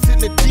niggas in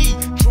the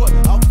Detroit,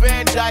 I'm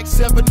Van Dyke,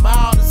 7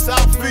 Mile to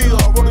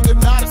Southfield. I wrote a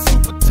Granada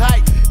super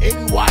tight,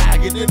 NY.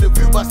 Get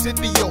interviewed by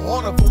Cynthia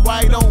Horner from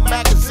White On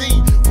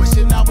Magazine.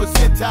 Wishing I was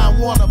in Time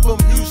Warner from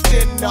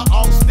Houston to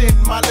Austin.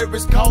 My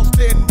lyrics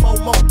costing,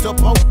 Momo to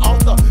Pope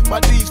author. My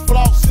D's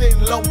flossing,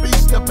 Long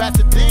Beach to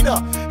Pasadena.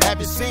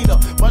 Haven't seen her.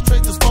 My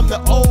traces from the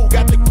old,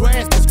 got the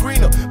grass that's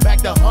greener. Back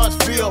to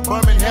Huntsville,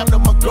 Birmingham to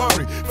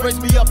Montgomery. Phrase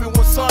me up in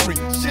one summary.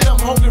 Shit, I'm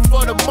hungry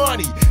for the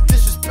money.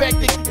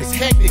 Disrespecting, it's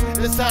hectic.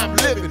 This time I'm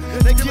living.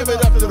 They give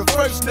it up to the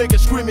first nigga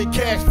screaming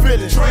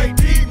Cashvillian. Trade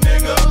deep,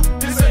 nigga.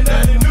 This ain't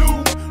nothing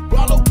new.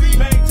 Rawlow B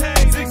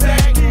maintains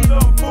exact kilo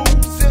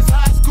food since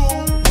high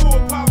school. Poor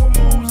power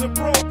moves and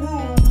broke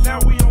rules. Now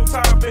we on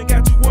top and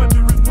got you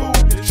wondering who.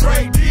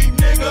 Trade deep,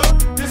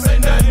 nigga. This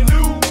ain't nothing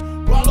new.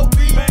 Rawlow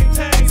B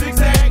maintains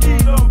exact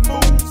kilo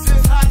food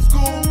since high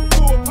school.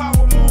 Poor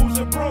power moves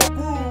and broke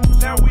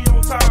rules. Now we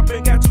on top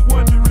and got you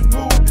wondering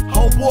who.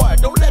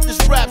 Homeboy, don't let this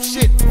rap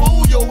shit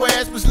fool your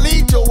ass,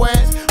 mislead your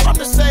ass. I'm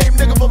the same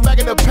nigga from back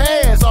in the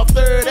past, off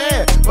 3rd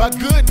Ave. My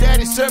good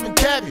daddy serving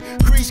cabbie,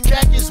 crease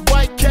khakis,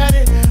 white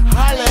caddy,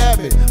 holla at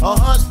me.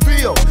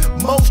 Huntsville,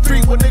 Mo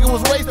Street, where nigga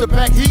was raised to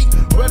pack heat,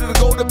 ready to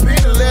go to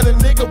pen and let a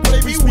nigga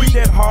play me weak.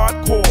 That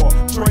hardcore,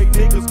 trade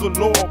niggas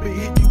galore. Been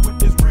hitting you with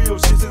this real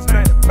shit since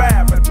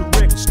 95 at the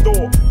record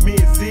store. Me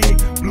and Zig,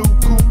 Blue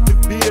Coupe,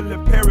 DeVille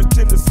in Paris,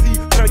 Tennessee,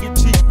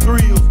 tongue-in-cheek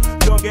thrills.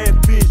 Young ass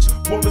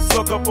bitch, wanna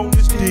suck up on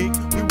this dick.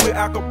 We with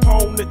Al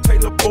Capone, the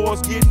Taylor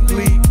boys getting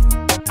leaked.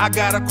 I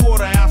got a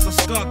 1/4 ounce of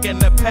skunk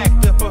and a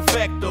packed up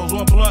perfectos.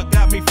 One blunt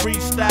got me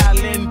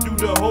freestyling through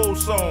the whole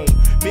song.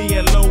 Me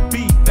and Low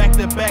B, back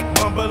to back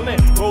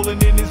mumbling,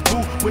 rolling in his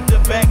boot with the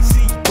back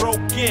seats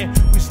broken.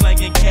 We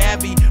slanging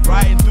cabbie,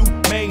 riding through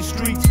main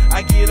streets.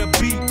 I get a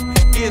beat,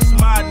 it's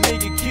my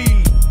nigga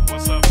Key.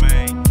 What's up,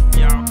 man?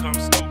 Y'all come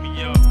scoop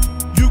me up.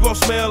 You gon'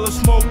 smell the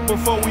smoke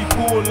before we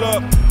pull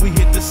up. We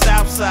hit the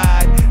south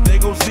side, they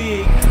go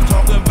Zig,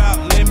 talking about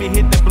let me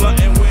hit the blunt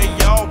and where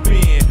y'all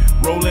been.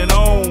 Rolling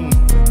on,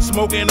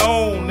 smoking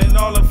on, and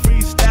all the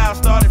freestyle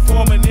started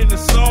forming in the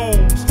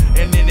songs.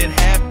 And then it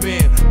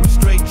happened, we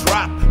straight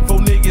dropped. 4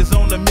 niggas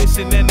on the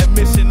mission and the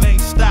mission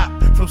ain't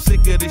stopped. From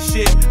sick of the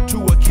shit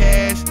to a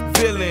cash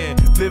villain,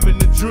 living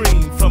the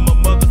dream from a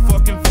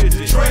motherfucking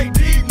vision. Trade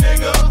deep,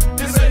 nigga.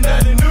 This ain't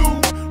nothing new.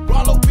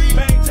 Rawlow B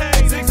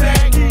maintains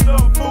exact kilo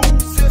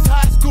food since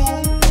high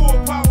school. Poor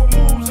power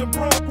moves and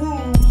broke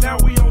rules. Now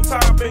we on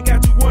top and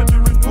got you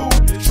wondering who.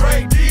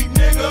 Trade deep,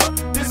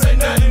 nigga. This ain't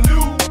nothing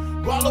new.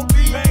 Rawlow B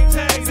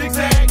maintains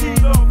exact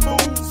kilo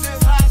food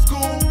since high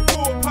school.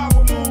 Poor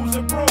power moves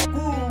and broke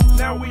rules.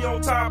 Now we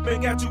on top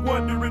and got you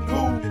wondering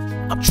who.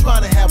 I'm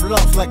trying to have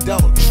lumps like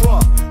Donald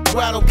Trump.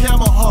 Rattle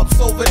camel humps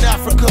over in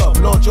Africa.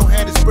 Lord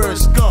Johannesburg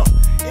skunk.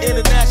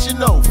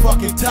 International,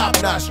 fucking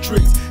top-notch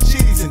tricks.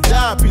 Shitties and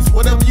dime pieces,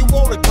 whatever you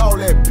wanna call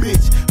that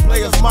bitch.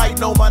 Players might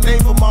know my name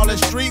from all that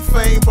street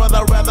fame, but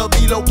I'd rather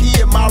be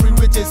low-key and Maury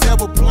rich as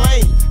ever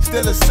plain.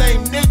 Still the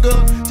same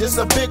nigga, just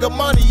a bigger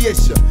money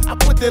issue. I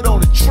put that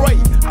on the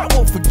trade, I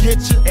won't forget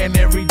you. And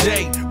every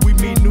day, we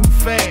meet new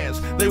fans.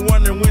 They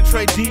wondering when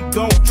Trey D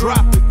gon'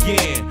 drop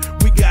again.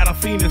 We got them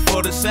fiending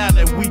for the sound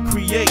that we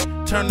create.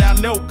 Turn out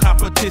no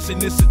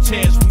competition, it's a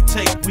chance we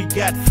take. We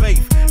got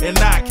faith in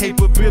our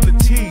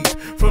capabilities.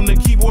 From the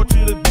keyboard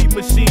to the beat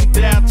machine,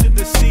 down to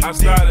the CD. I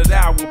started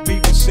out with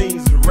beat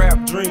machines and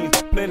rap dreams.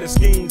 Plenty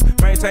schemes,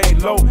 maintain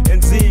low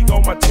and Zig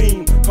on my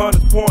team.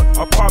 Hunters Point,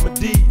 apartment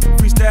D,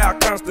 freestyle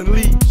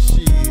constantly.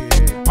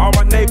 Shit. All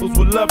my neighbors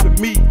were loving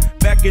me.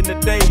 Back in the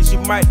days, you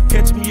might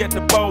catch me at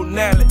the bowling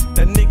alley.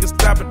 That nigga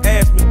stop and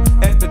ask me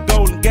at the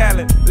Golden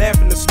Gallon,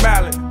 laughing and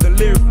smiling, the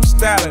lyrical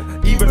styling.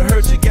 Even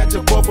heard you got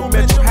your boy from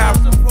Metro House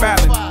and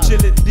Fallon.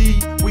 Chilli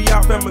D, we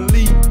our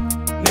family.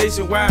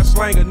 Nationwide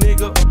slanger,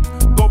 nigga.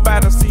 Go buy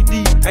the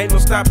CD, ain't no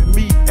stopping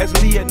me. As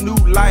Lee at New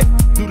Life,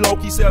 do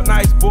low-key sell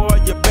nice, boy,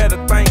 you better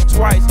think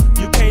twice.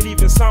 You can't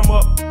even sum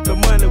up the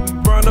money we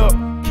run up.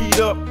 Keyed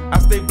up, I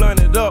stay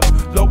blunted up.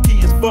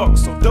 Low-key as fuck,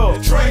 so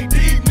dope. Trade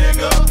deep,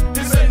 nigga.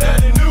 This ain't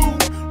nothing new.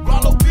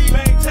 Rawlow B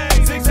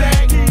maintains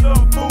exact kilo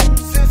food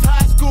since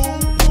high school.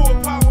 Poor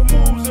power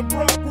moves and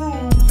broke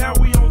rules. Now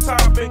we on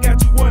top and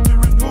got you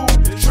wondering who.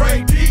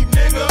 Trade deep,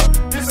 nigga.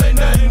 This ain't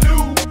nothing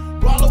new.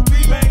 Rawlow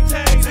B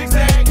maintains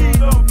exact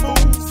kilo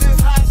food since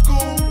high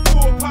school.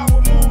 Poor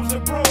power moves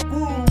and broke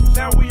rules.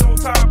 Now we on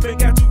top and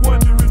got you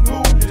wondering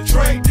who.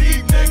 Trade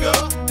deep,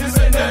 nigga. This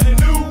ain't nothing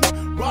new.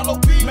 Rawlow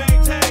B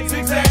maintains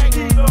exact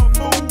kilo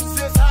food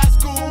since high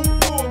school.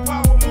 Poor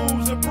power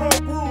moves and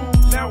broke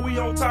rules. Now we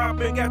on top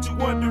and got you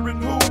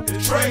wondering who.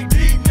 Trade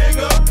deep,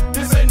 nigga.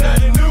 This ain't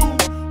nothing new.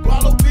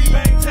 Rawlow B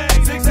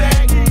maintains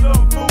exact kilo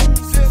food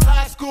since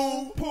high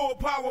school. Poor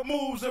power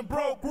moves and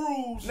broke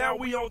rules. Now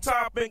we on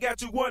top and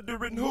got you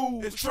wondering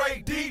who. It's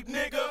Trade deep,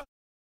 nigga.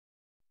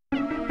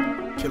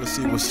 Chilli,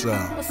 see what's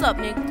up. What's up,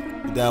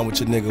 nigga? You down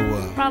with your nigga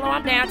what? Prolo,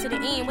 I'm down to the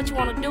end. What you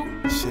wanna do?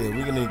 Shit,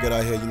 we gonna get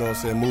out here, you know what I'm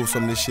saying? Move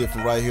some of this shit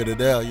from right here to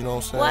there, you know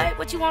what I'm saying? What?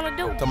 What you wanna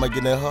do? Talking about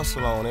getting that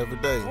hustle on every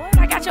day. What?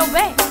 I got your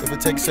back. If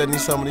it takes setting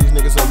some of these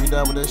niggas up, you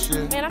down with that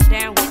shit? Man, I'm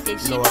down with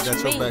this shit. You know what I got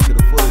you your mean? back to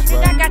the fullest, Nigga,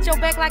 right? I got your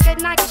back like a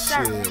Nike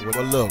shirt. Shit,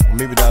 well look, we'll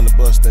meet me down the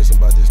bus station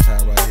by this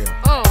time right here.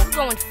 I'm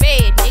going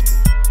fed,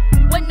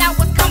 nigga. When I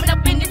was coming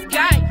up in this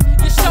game,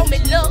 you show me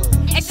love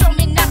and show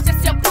me not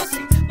just your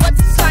pussy, but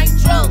to slang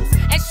drugs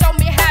and show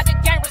me how to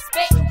gain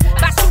respect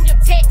by shooting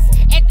texts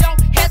and don't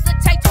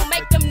hesitate to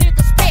make them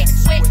niggas pay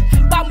sweat.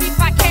 Bought me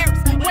 5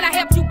 carats when I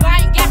helped you buy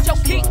and got your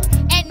key.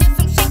 And if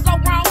some shit go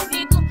wrong,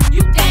 nigga,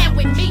 you down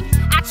with me.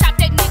 I chopped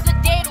that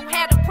nigga dead who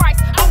had a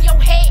price on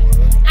your head.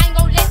 I ain't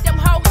gon' let them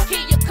hoes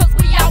kill you cause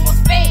we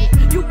almost fed.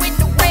 You in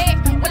the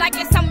red, well I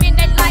guess I'm in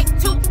that light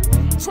too.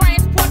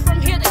 Transport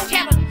from here to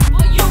Canada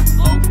for you,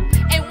 boo.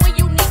 And when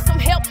you need some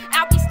help,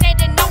 I'll be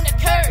standing on the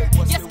curb.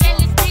 Just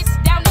scandalous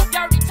bitch down the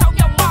dirty, told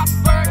your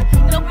Mossberg.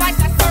 The vice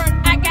I served,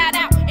 I got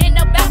out in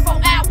about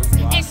 4 hours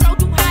and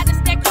showed you how to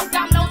stack your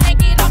dominoes and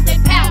get off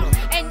that powder.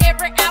 And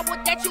every hour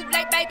that you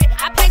late, baby,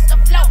 I paced the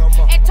floor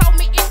and told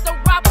me if the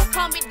robbers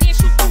coming, then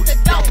shoot through the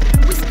door.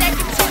 We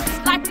stacking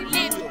chips like we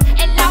live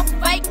in Las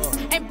Vegas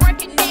and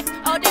breaking necks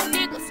of them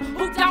niggas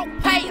who don't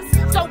pay us.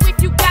 So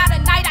if you got a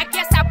night, I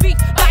guess I'll be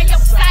by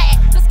your side.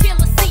 Cause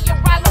Killer C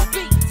and Rawlow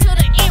B to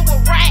the end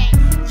will ride.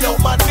 Yo,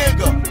 my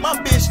nigga, my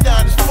bitch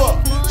down as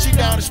fuck. She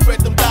down to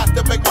spread them dots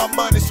to make my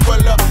money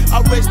swell up.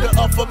 I raised her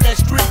up from that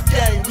street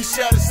gang. We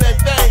share the same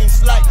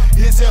things like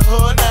his and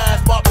her and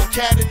eyes. Barbara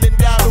cannoning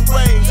down the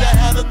range. I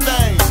handle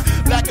things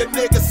like a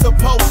nigga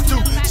supposed to.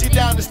 She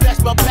down to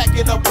snatch my pack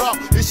in her bra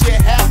if she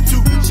have to.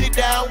 She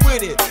down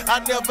with it. I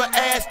never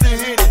asked to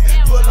hit it.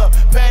 Pull her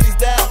panties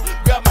down,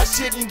 grab my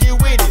shit and get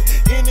with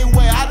it.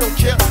 Anyway, I don't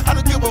care. I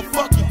don't give a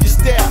fuck if you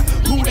stare.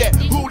 Who that?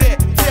 Who that?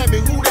 Tell me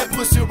who that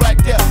pussy right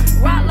there.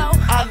 Rawlow.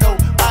 I know.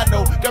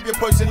 Grab your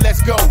purse and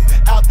let's go.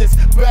 Out this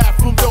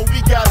bathroom door,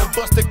 we gotta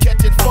bust to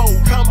catch it fold.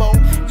 Come on.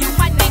 You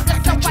my nigga,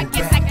 so I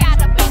guess I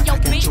gotta be your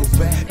bitch.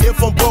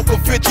 If I'm broke or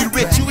 50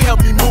 rich, you help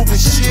me move and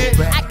shit.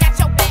 I got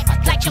your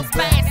back like your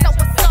spine, so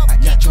what's up,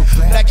 nigga?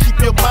 Now keep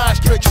your mind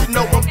straight, you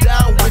know I'm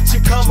down with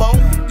you. Come on.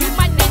 You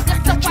my nigga,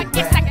 so I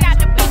guess I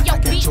gotta be your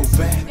bitch.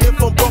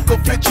 If I'm broke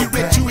or 50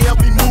 rich, you help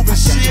me move and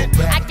shit.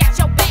 I got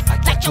your back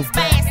like your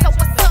spine, so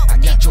what's up,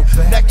 nigga?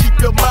 Now keep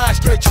your mind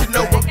straight, you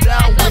know I'm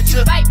down I love with you,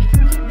 you. baby.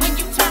 When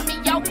you turn me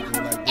over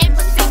and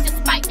proceed to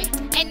spite me,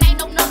 and ain't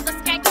no other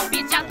skanky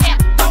bitch out there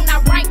gon'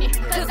 not rank me.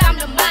 Cause I'm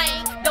the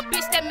main, the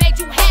bitch that made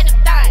you have them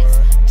things.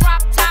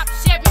 Drop top,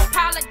 Chevy,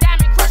 Impala,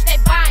 Diamond, crush that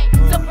vine.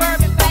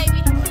 Suburban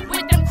baby,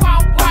 with them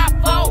chrome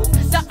Bravos.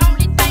 The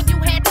only thing you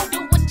had to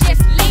do was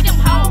just lead them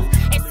home.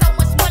 And so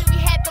much money we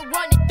had to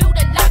run it through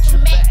the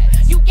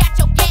laundromat. You got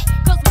your gat,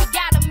 cause we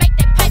gotta make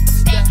that paper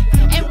stack.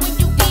 And when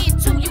you did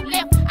too, you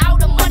left all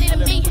the money to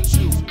me.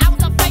 I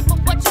was unfaithful,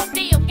 but you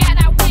still got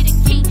out with a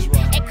key.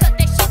 And cut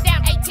that shit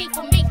down, 18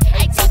 for me,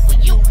 18 for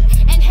you.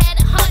 And had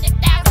 100,000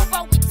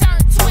 before we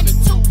turned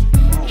 22.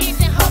 His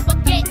and her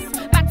baguettes,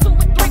 by 2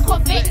 or 3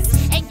 Corvettes.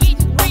 And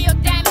getting real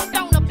diamonds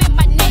thrown up in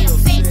my nail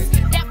sets.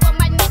 That for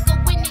my nigga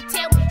when they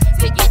tell me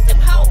to get them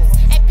hoes.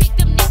 And pick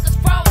them niggas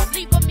froze,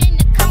 leave them in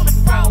the corner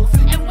froze.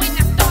 And when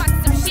I start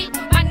some shit,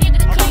 my nigga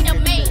the cleaner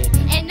man.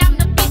 And I'm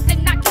the bitch that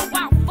knock you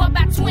out for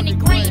about 20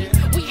 grand.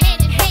 We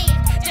hand in hand,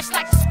 just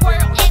like the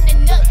squirrel and the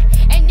nut.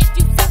 And if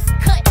you took a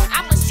cut,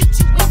 I'ma shoot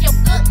you in your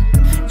gut.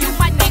 You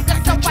my nigga,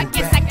 so I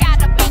guess I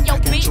gotta be your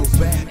bitch.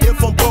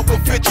 If I'm broke or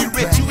 50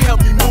 rich, you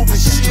help me move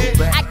and shit.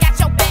 I got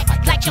your back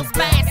like your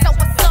spine, so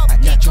what's up,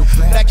 nigga?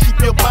 Now keep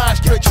your mind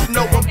straight, you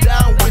know I'm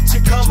down with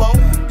you. Come on.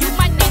 You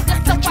my nigga,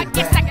 so I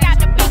guess I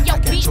gotta be your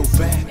bitch.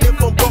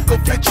 If I'm broke or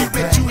 50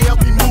 rich, you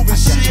help me move and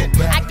shit.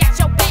 I got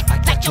your back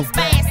like your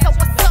spine, so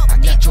what's up,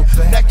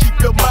 nigga? Now keep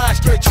your mind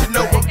straight, you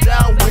know I'm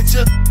down with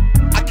you.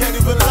 I can't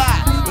even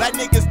lie, like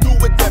niggas do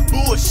with that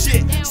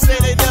bullshit. Say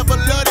they never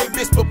love they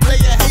bitch, but play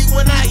a hate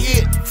when I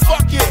hit.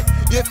 Fuck it,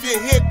 if you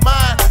hit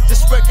mine,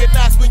 just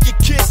recognize when you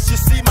kiss. You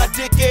see my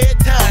dick every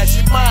time,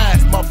 she mine,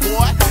 my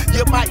boy.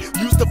 You might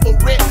use the for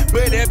rent,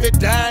 but every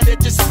dime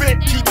that you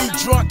spent keep me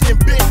drunk and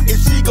bent.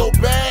 If she go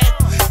bad,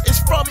 it's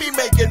from me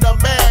making her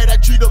mad. I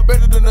treat her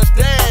better than her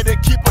dad and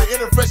keep her in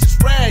her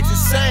freshest rags.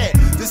 It's sad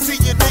to see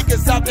you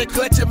niggas out there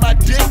clutching my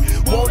dick.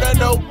 Wanna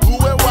know who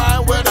and why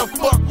and where the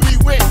fuck we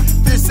went.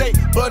 This ain't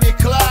Bunny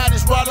Clyde,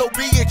 it's Rawlow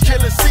B and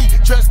Killer C.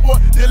 Transport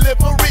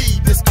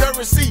delivery, this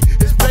currency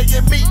is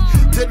paying me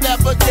to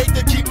navigate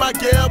to keep my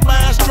girl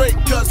mind straight.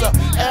 Cause her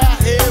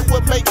airhead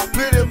would make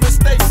plenty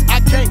mistakes. I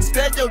can't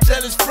stand your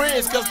jealous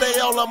friends cause they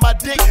all on my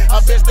dick.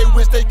 I bet they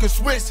wish they could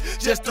switch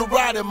just to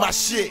ride in my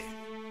shit.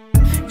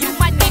 You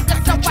my nigga,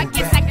 so I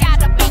guess I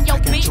gotta be your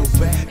bitch.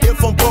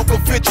 If I'm broke or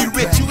 50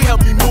 rich, you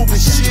help me move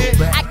and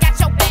shit. I got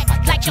your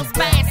back like your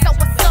spine, so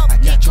what's up,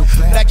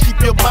 nigga? Now keep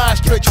your mind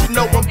straight, you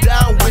know I'm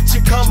down with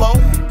you. Come on.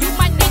 You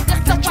my nigga,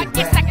 so I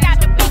guess I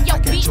gotta be your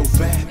bitch.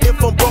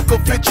 If I'm broke or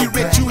 50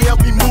 rich, you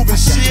help me move and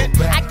shit.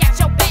 I got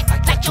your back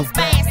like your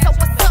spine, so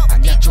what's up,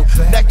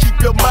 nigga? Now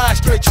keep your mind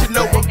straight, you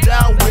know I'm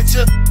down with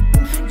you.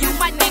 You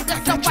my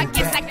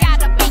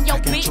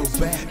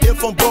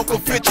If I'm broke or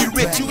fit, you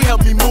rich, you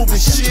help me move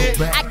and shit.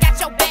 I got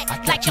your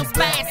back like your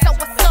spine, so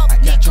what's up,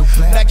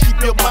 nigga? Now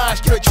keep your mind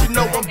straight, you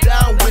know I'm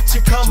down with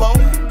you, come on.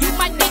 You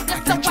my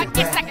nigga, so I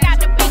guess I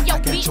gotta be your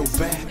bitch.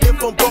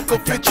 If I'm broke or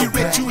fit, you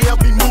rich, you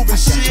help me move and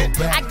shit.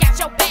 I got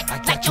your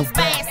back like your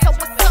spine, so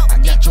what's up,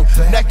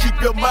 nigga? Now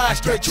keep your mind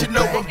straight, you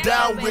know I'm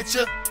down with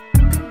you.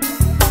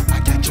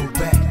 I got your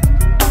back,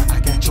 I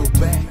got your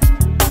back,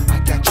 I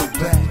got your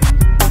back,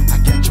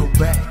 I got your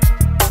back,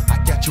 I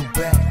got your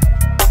back,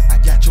 I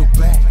got your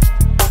back,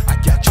 I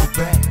got your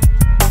back,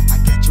 I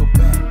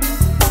got your back,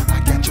 I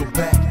got your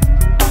back,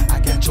 I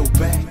got your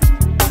back,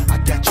 I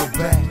got your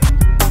back,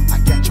 I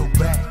got your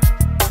back,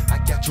 I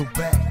got your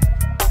back,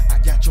 I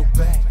got your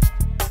back,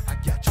 I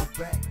got your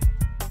back.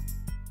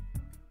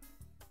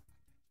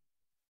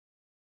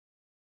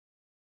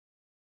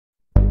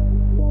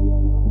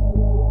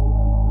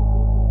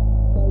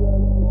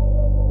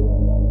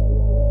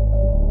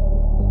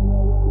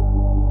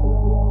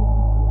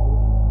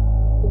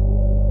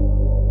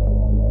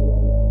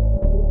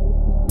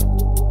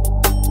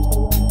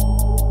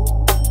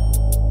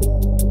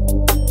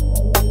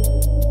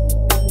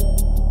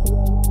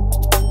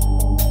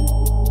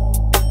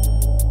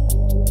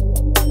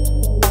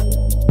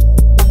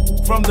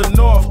 From the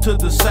north to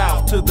the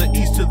south, to the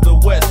east to the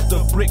west, the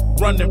brick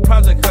running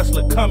project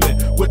hustler coming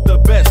with the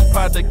best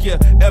product you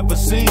ever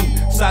seen.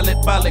 Solid,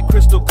 violet,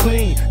 crystal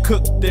clean,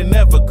 cooked and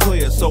never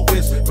clear, so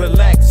it's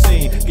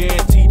relaxing.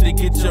 Guaranteed to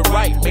get you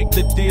right, make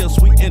the deal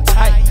sweet and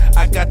tight.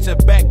 I got your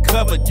back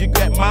covered, you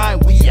got mine,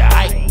 we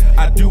aight.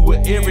 I do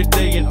it every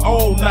day and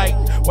all night.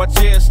 Watch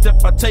every step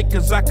I take,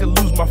 cause I could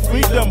lose my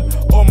freedom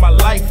or my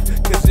life.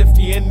 Cause if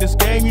you're in this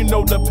game, you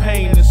know the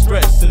pain and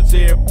stress. Since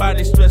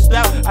everybody's stressed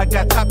out, I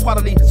got top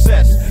quality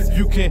success.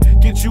 You can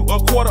get you a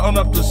quarter on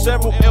up to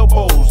several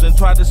elbows and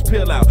try this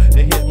pill out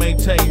and hit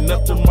maintain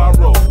up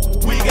tomorrow.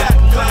 We got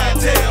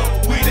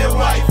clientele, we the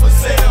right for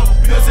sale.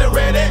 Bills and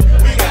ready,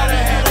 we gotta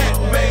have that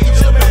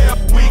major mail.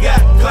 We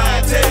got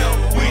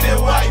clientele, we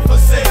the right for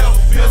sale.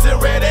 Bills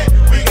and ready,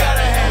 we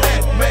gotta have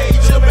that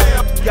major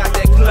mail. Got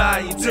that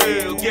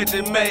clientele, get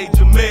that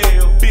major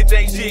mail. Bitch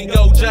ain't shit,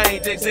 go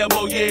change,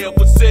 XMO, yeah,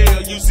 for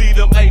sale. You see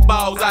them 8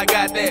 balls, I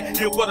got that.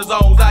 Here quarter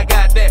zones, I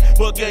got that.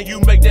 But can you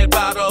make that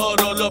bottle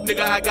huddle up,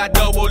 nigga? I got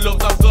double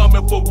looks, I'm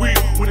coming for real.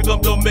 When it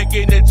comes to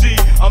making that G,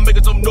 I'm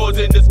making some noise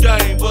in this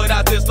game, but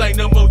I just ain't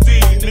no more Z.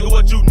 Nigga,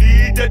 what you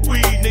need, that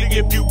weed,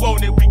 nigga, if you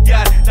want it, we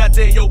got it. Now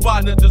tell your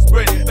partner to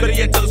spread it, better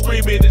yet tell them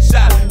scream it and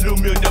shout. Little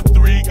million up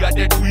 3, got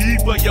that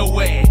weed for your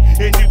ass.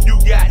 And if you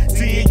got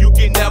 10, you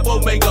can never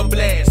make a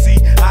blast. See,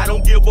 I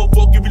don't give a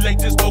fuck if you like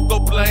to smoke a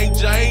plain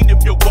Jane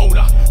if you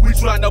wanna. We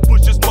tryna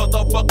push this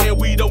motherfucking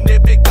weed on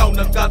every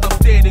corner, cause I'm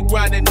steady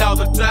grinding all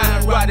the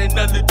time, riding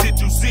under shit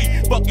you see.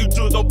 Fuck you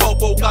to the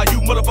popo, cause you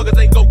motherfuckers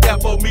ain't gon'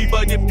 cap for me.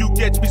 But if you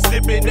catch me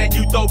slipping and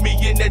you throw me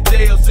in that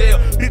jail cell,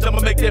 bitch, I'ma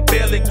make that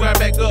bail and grind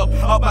back up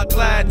all my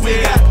clientele.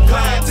 We got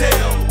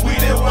clientele, we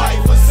the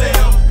right for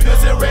sale.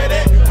 Bills and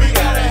ready, we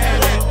gotta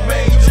have that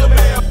major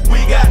mail. We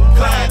got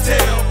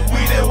clientele,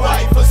 we the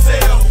right for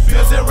sale.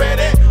 Bills and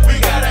ready, we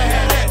gotta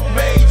have that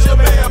major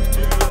mail.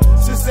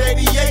 Since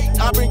 88,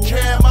 I've been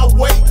carrying my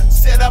weight.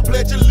 Said I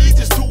pledge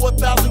allegiance to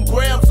 1,000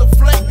 grams of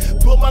flake.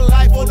 Put my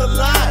life on the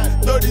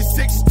line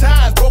 36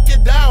 times. Broke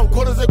it down,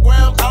 quarters of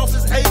gram,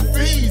 ounces, 8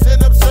 V's,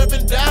 and I'm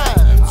serving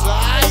dimes.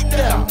 Right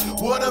now,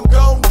 what I'm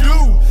gon'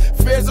 do?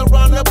 Feds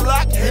around the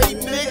block, hate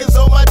niggas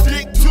on my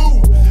dick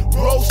too.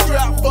 Roll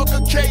strap, fuck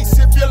a case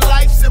if your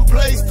life's in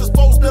place.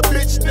 Dispose the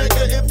bitch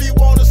nigga if he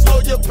wanna slow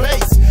your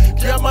pace.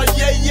 Got my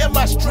yeah,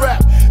 my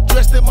strap.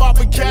 Dressed in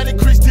Marvin Cat and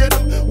Crease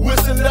denim.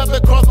 Whistle leather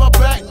across my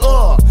back,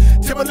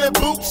 Timberland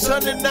boots,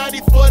 190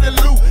 for the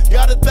loot.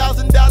 Got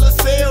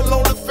 $1,000 sale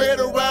on the Fed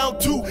around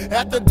 2.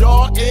 At the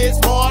door, it's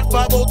smart.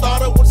 5-0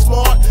 thought I was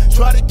smart.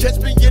 Try to catch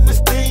me in the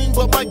steam,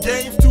 but my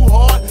game's too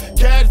hard.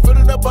 Cash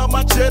filling up on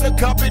my cheddar,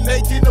 copying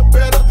 18 or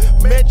better.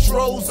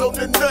 Metros on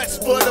the nuts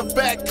for the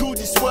fat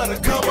coochie sweater.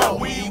 Come on,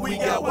 We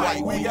got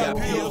white, we got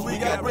pills, we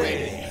got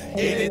ready.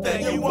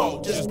 Anything you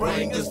want, just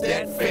bring us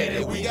that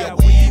fatty. We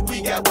got weed,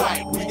 we got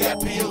white, we got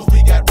pills,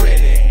 we got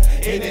ready.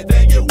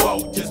 Anything you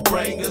want, just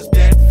bring us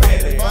that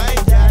fatty. If I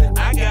ain't got it,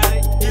 I got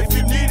it. If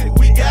you need it,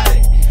 we got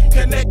it.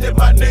 Connected,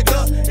 my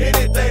nigga.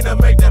 Anything to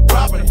make that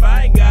profit. If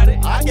I ain't got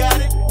it, I got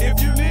it.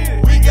 if you need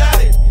it, we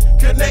got it.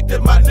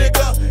 Connected, my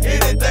nigga.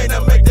 Anything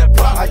to make that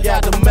profit. I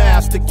got the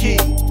master key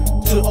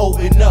to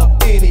open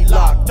up any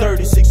lock.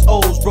 36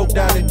 O's broke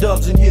down in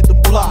dubs and hit the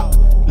block.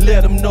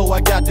 Let them know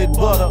I got that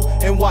butter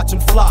and watch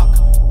them flock.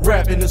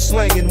 Rapping and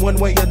slanging one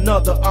way or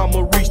another,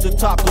 I'ma reach the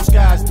top, the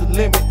sky's the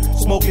limit.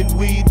 Smoking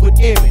weed with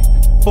Emmett,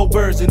 4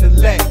 birds in the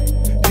leg.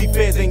 These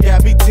feds ain't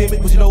got me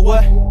timid, but you know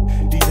what?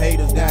 These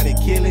haters down there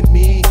killing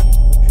me.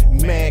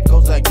 Mad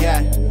cause I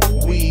got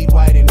weed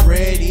white and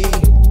ready.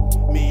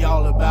 Me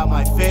all about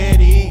my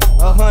fatty.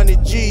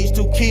 100 G's,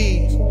 2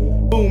 keys.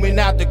 Booming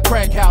out the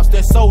crack house.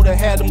 That soda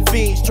had them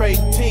fiends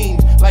trading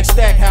teams like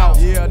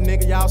Stackhouse. Yeah,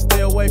 nigga, y'all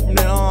stay away from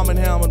that Arm &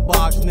 Hammer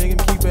box, nigga,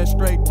 and keep that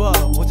straight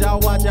butter. Would y'all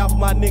watch out for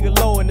my nigga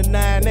Low in the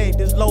 9-8,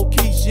 this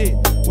low-key shit.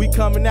 We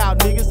coming out,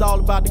 nigga. It's all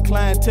about the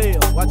clientele.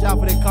 Watch out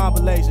for that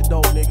compilation,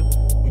 though,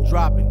 nigga. We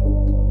dropping.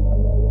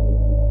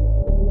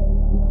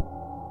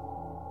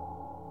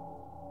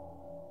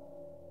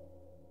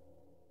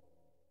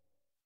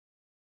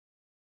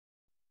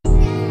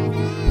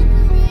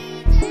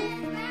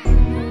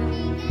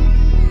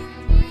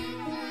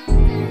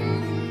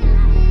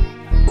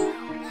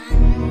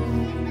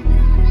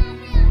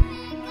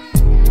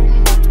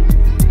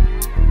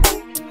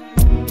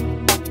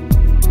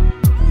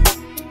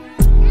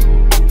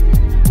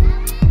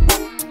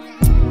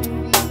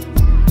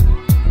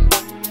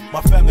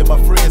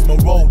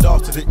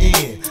 To the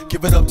end,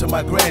 give it up to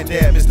my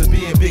granddad, Mr.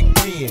 B and Big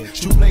Ben.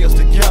 True players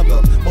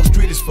together, most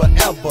street is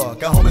forever.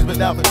 Got homies been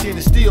down for 10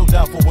 and still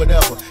down for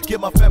whatever. Give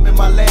my family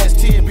my last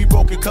 10, be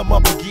broke and come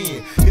up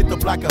again. Hit the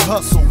block and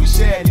hustle, we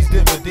share these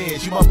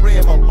dividends. You my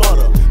bread, my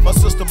butter, my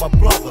sister, my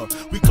brother.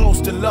 We close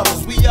to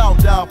lovers, we all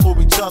down for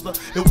each other.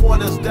 If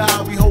one us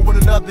down, we hold one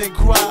another and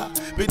cry.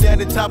 Been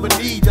down in time of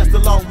need, that's the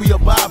laws we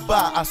abide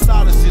by. Our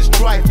silence is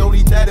strife, don't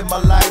need that in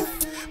my life.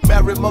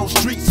 Married most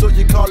streets, so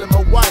you call it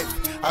my wife.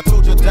 I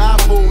told you die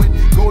for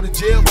it, go to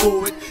jail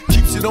for it.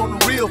 Keeps it on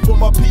the real for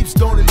my peeps,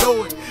 don't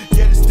know it.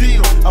 Yet it's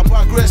still, I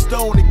progressed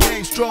on and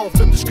came strong.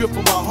 Flipped the script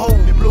for my home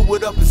and blew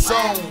it up in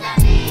song.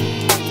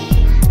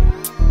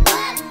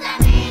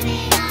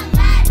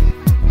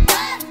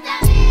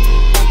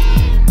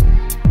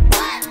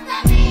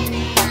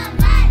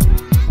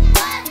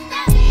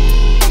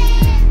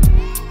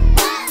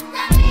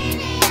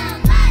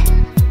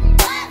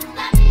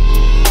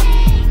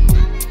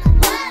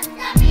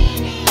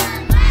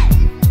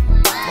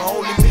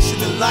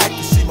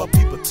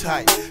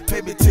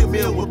 Pay me 10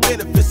 mil with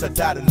benefits, I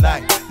die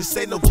tonight. This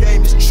ain't no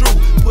game, it's true.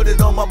 Put it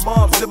on my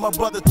mom, and my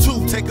brother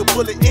too. Take a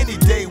bullet any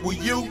day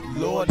with you.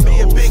 Lord,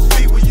 me and Big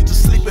B, we used to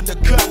sleep in the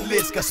cut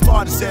list. Got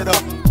smart and set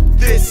up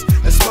this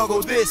and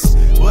smuggle this.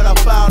 But I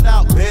found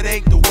out that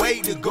ain't the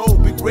way to go.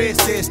 Big Red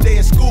said stay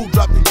in school,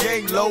 drop the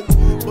game low.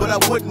 But I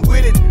wasn't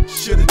with it,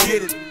 should've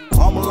did it.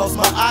 Almost lost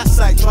my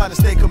eyesight trying to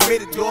stay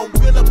committed. Yo, I'm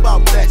real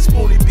about that.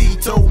 Spoonie B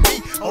told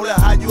me, only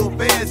how you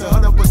advance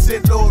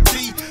 100%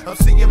 loyalty. I'm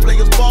seeing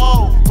players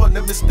fall from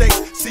the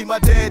mistakes. See my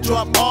dad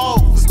drop off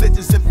for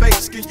snitches and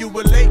fakes. Can you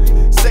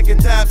relate?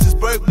 Second time since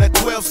birth, at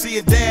 12,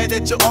 seeing dad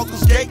at your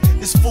uncle's gate.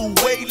 This fool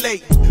way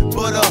late,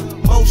 but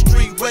most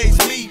street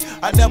raised me.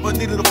 I never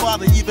needed a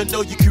father, even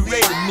though you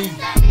created me.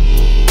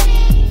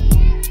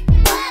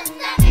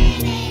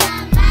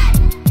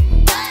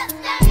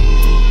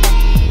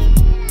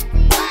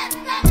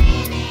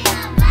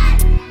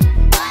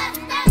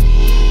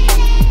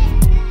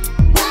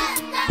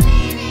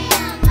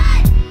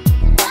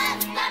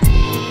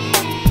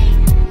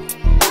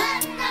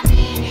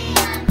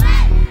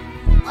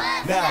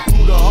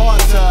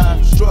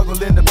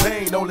 Struggling the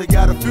pain, only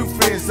got a few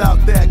friends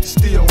out there can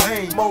still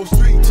hang. Most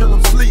street till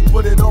I'm sleep,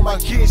 put it on my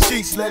kid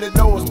sheets. Let it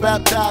know it's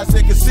baptized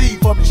and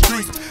conceived from the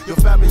streets. Your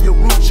family, your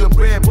roots, your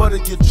bread, butter,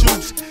 your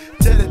juice.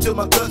 Tell it to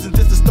my cousin,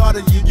 this the start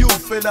of your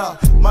youth.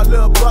 And my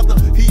little brother,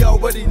 he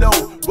already know.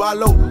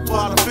 Rawlow,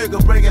 father figure,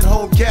 bringing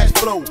home cash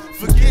flow.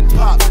 Forget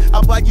pop,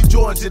 I buy you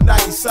Jordans and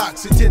Nike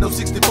socks. Nintendo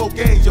 64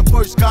 games, your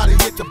first car to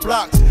hit the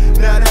blocks.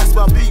 Now that's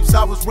my beeps,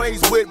 I was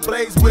raised with,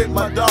 blazed with.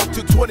 My dog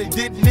took 20,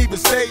 didn't even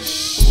say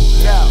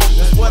shh. Now,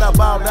 that's what I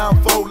bow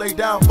down for, lay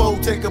down for,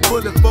 take a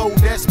bullet for.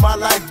 That's my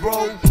life,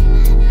 bro.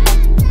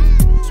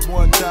 It's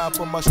one time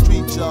for my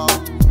street, y'all,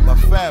 my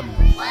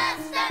family.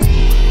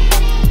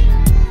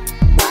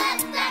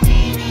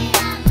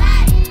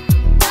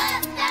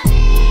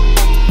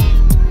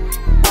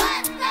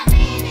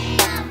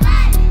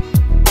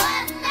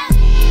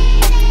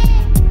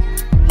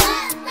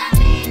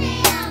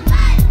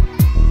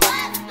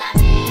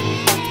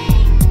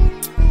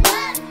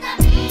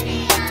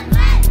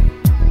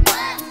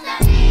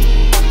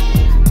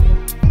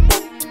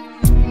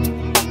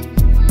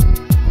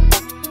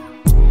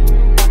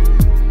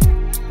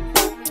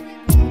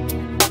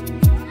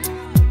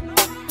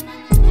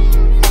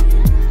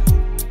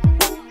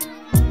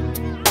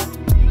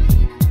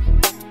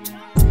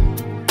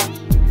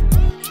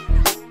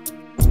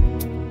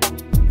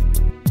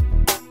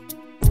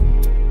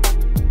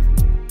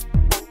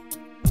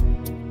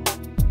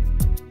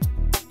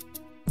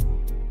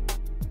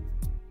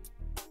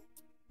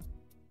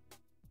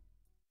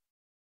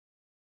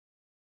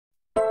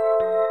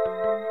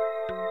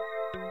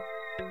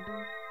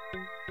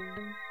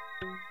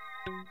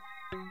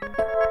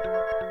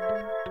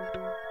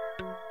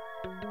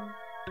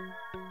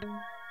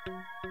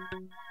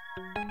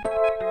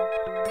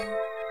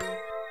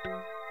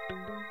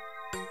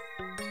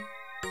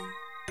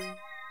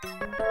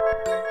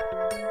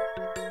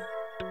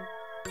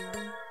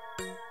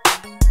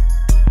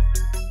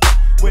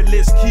 Well,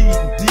 it's key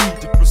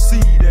indeed to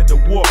proceed at the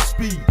warp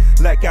speed,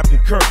 like Captain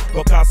Kirk,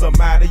 because I'm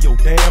out of your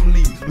damn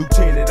league.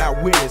 Lieutenant, I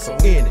win it, so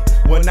in it.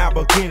 When I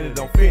begin it,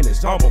 I'm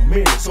finished. I'm a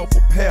minute, so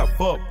prepare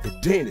for the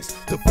dentist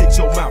to fix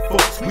your mouth,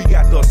 folks. We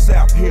got the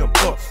South hemmed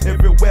up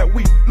everywhere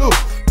we look.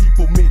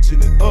 people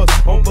mentioning us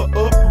on the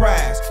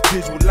uprise.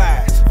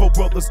 Visualize, 4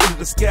 brothers in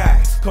the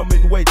sky,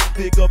 coming way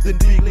bigger than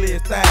big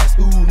leg thighs.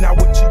 Ooh, now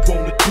what you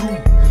wanna do?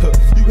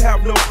 You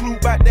have no clue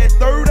about that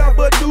third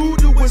avenue,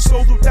 doing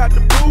shows without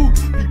the blue.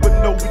 People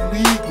know we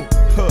legal.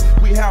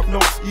 We have no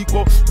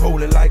equal,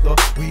 rolling like a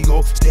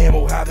Wego, stand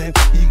more high than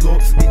ego.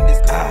 In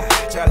this eye,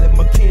 Charlie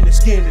McKinney,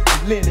 skin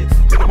it, linen,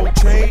 get them on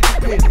train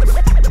dependent.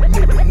 You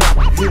niggas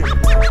not here.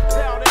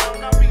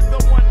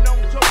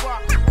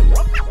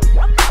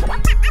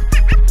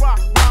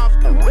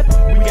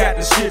 We got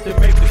the shit to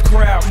make the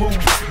crowd move.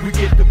 We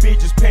get the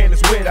bitches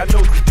panties wet, I know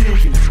you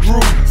digging the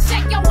groove.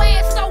 Shake your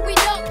ass so we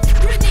up,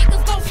 real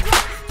niggas gon'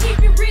 strut. Keep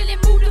it real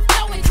and move the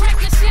flow and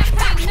drink your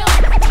champagne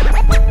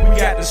up. We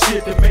got the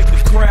shit to make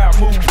the crowd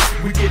move.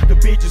 We get the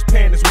bitches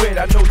panties wet,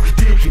 I know you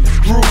digging the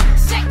groove.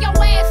 Shake your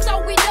ass so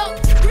we up,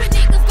 real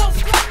niggas gon'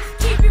 strut.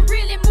 Keep it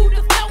real and move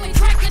the flow and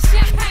drink your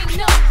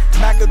champagne up.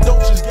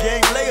 Macadocious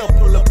game layer,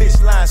 pull a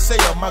bitch line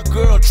sayer. My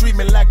girl treat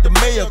me like the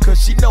mayor, cause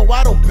she know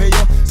I don't pay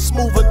her.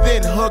 Smoother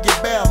than hug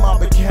it bear, my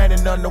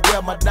Buchanan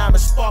underwear. My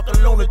diamonds sparkle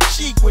on the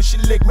cheek when she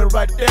lick me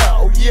right there.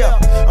 Oh yeah,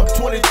 I'm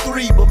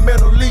 23, but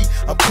mentally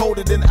I'm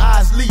colder than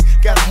Isley.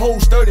 Got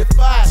hoes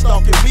 35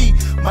 stalking me.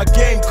 My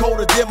game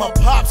colder than my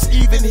pops,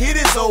 even hit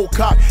his old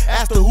cock.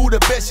 Asked her who the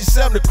best, she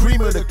said I'm the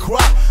cream of the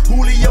crop.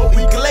 Julio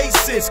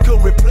Iglesias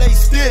could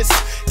replace this.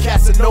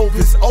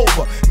 Casanova's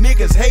over,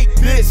 niggas hate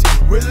this,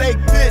 relate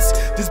this.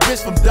 This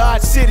bitch from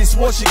Dodge City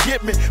swore she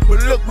get me,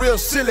 but look real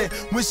silly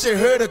when she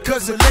heard her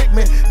cousin lick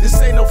me. This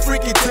ain't no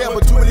freaky tale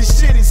between the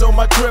shitties on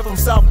my trip from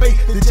South Bay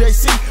to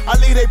JC. I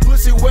leave they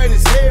pussy wet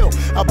as hell.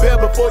 I bet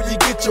before you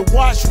get your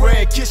wash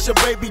red, kiss your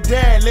baby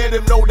dad, let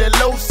him know that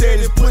low said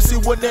his pussy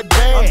wasn't that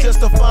bad. I'm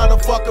just a final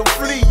fucking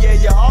flea, yeah,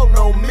 you all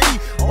know me.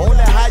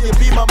 Only how you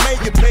be my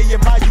man, you pay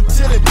my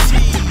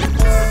utilities.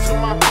 To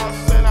my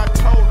house and I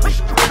told her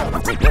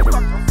strip. Freaky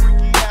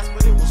ass,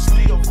 but it was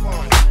still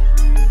fun.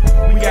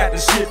 We got the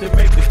shit to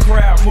make the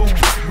crowd move.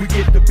 We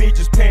get the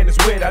bitches panties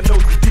wet, I know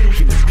you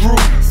digging the groove.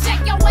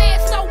 Shake your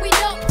ass so we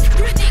up,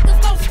 real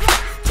niggas gon' strut.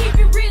 Keep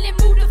it real and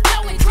move the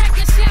flow and drink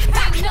your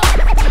champagne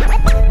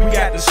up. We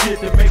got the shit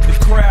to make the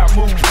crowd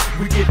move.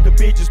 We get the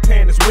bitches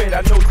panties wet,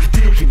 I know you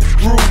digging the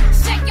groove.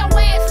 Shake your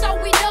ass so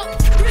we up,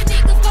 real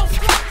niggas gon'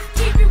 strut.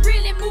 Keep it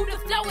real and move the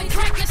flow and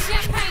drink your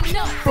champagne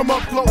up. From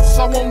up close,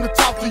 I wanna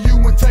talk to you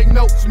and take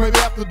notes. Maybe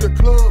after the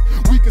club,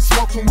 we can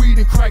smoke some weed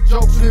and crack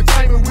jokes and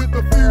entertainment with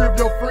the fear of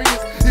your friends,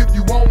 if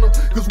you wanna.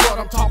 Cause what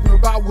I'm talking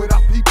about with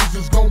our peoples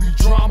is gonna be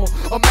drama.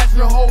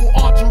 Imagine a whole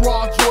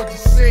entourage Georgia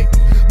set.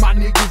 My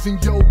niggas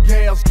and your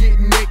gals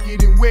getting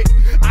naked and wet.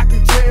 I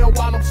can tell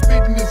while I'm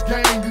spitting this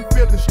game, you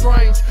feeling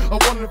strange. I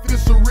wonder if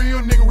it's a real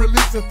nigga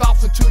releasing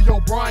thoughts into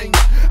your brain.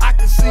 I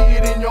can see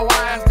it in your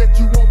eyes that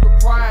you want the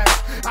prize.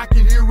 I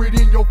can hear it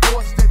in your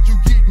voice that you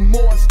getting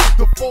moist.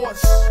 The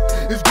force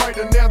is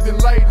greater now than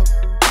later.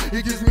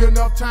 It gives me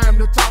enough time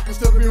to talk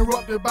instead of being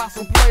interrupted by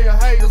some player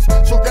haters.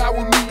 So God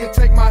with me and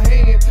take my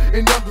hand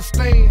and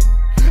understand.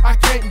 I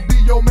can't be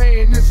your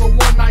man, it's a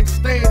one-night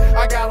stand.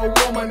 I got a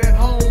woman at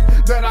home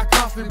that I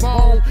constantly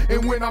bone,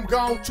 and when I'm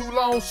gone too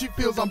long, she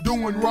feels I'm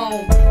doing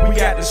wrong. We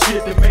got the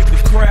shit to make the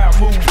crowd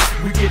move.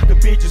 We get the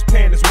bitches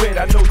panties wet,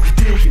 I know you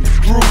digging the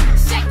groove.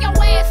 Shake your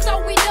ass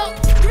so we up,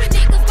 real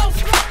niggas gon'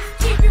 strut.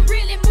 Keep it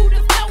real and move the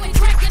flow and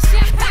drink your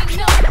champagne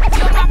up.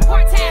 You're my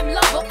part-time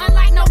lover,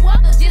 unlike no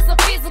other, just a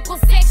physical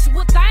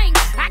sexual thing.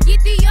 I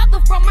get the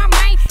other from my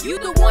main. You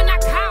the one I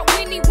call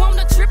when he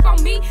wanna trip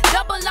on me.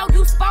 Double O,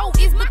 you spoke,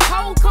 is the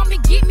code. Come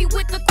and get me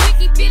with the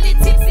quickie, feeling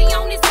tipsy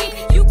on his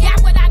head. You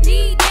got what I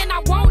need and I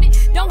want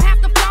it. Don't have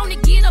to phone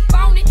it, get up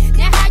on it.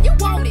 Now how you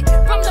want it?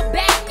 From the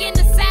back and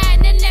the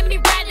side, and let me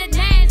ride the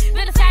nine.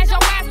 Fantasize your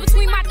eyes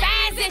between my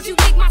thighs as you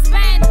lick my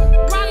spine.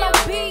 Rawlow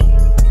B,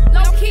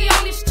 low key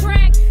on this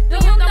track. The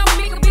hook don't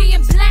make it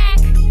being black.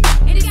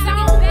 And it's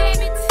on,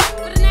 baby,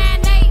 for the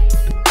 9-8.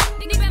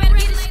 Niggas better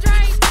get it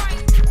straight.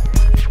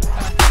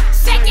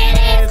 Shake that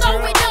ass,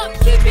 throw it up,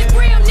 keep it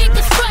real,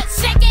 niggas strut.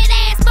 Shake that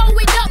ass, throw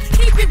it up,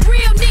 keep it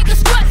real, niggas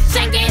strut.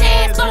 Shake that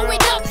ass, throw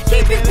it up,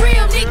 keep it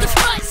real, niggas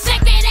strut.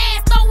 Shake that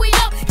ass, throw it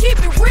up, keep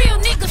it real,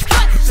 niggas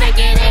strut. Shake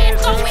that ass,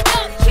 throw it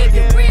up, keep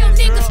it real,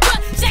 niggas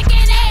strut. Shake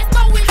that ass,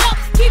 throw it up,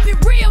 keep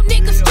it real,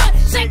 niggas strut.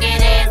 Shake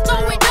that ass,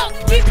 throw it up,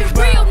 keep it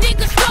real,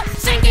 niggas strut.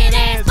 Shake that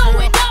ass, throw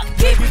it up,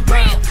 keep it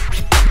real.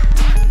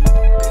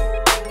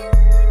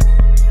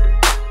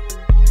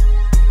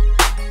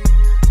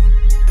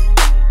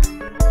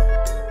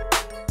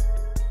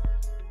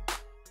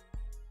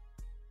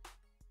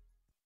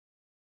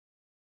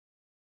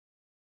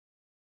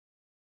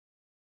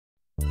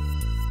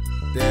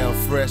 Damn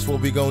fresh, what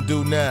we gonna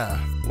do now?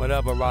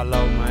 Whatever,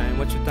 Rawlow, man.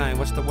 What you think?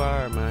 What's the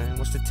word, man?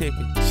 What's the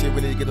ticket? Shit,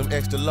 we need to get them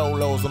extra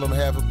low-lows on them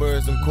half a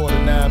birds, them quarter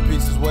 9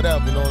 pieces,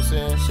 whatever, you know what I'm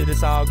saying? Shit,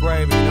 it's all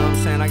gravy, you know what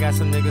I'm saying? I got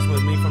some niggas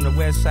with me from the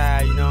west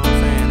side, you know what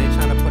I'm saying? They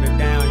trying to put it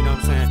down, you know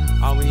what I'm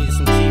saying? All we need is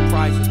some cheap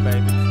prices,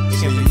 baby.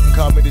 Shit, you can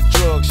call me the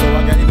drug show,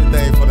 I got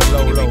anything for the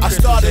low-low. I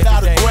started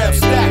out a gram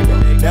stacker,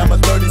 now I'm a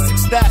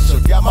 36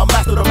 stasher. Got my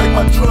master to make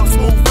my drugs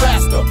move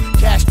faster.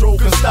 Castro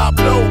can stop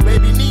low,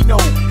 baby Nino,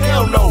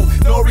 hell no,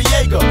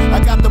 Noriega. I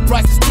got the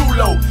prices too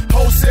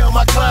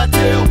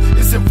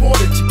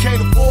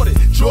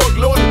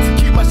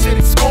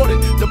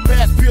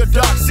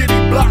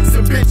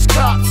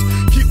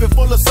Keep it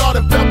full of salt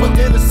and pepper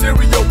in a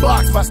cereal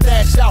box. My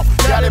stash out,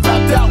 got it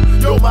mapped out.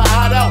 Yo, my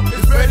hideout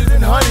is better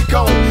than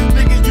honeycomb.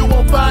 Nigga, you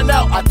won't find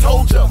out. I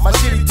told ya, my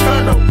shit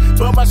eternal,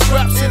 but my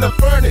scraps in the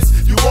furnace.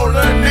 You won't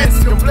learn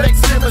this.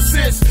 Complex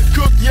assist.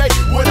 Cook yay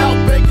without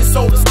baking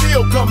soda.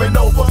 Still coming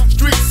over.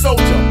 Street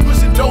soldier,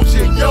 pushing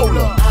Doja and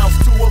Yola. Ounce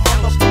to a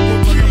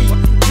motherfucking key.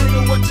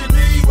 Nigga, what you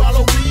need?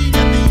 Wallow weed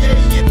and the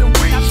A in the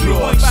weed.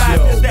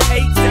 3.5 is the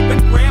 8, 7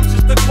 grams,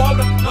 just a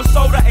quarter. No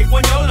soda,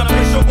 8-1 Yola.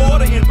 Place your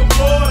order in from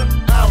Florida.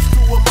 Ounce to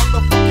a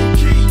motherfucking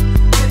key.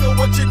 Nigga,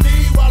 what you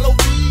need? Wallow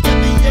weed and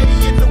the A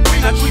in the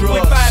weed.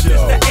 3.5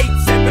 is the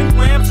 8, 7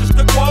 grams, just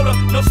a quarter.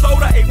 No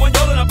soda, 8-1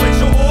 Yola. Now place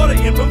your order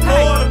in from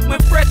Florida. When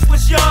Fresh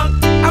was young,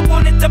 I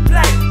wanted to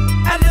play.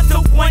 I lived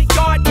a point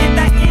guard in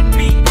the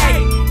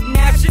NBA.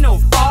 National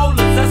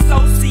Ballers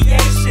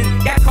Association.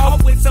 Got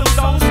caught with some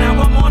songs, now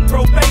I'm on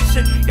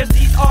probation. Cause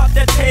these are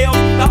the tales,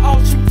 the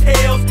all true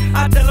tales.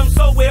 I tell them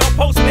so well,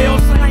 post mail,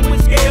 slang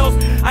with scales.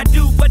 I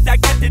do what I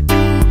got to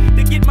do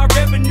to get my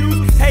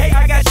revenues. Hey,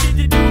 I got shit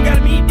to do,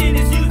 gotta meet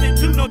Dennis, use it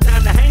too. No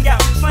time to hang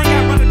out, slang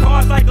out, run the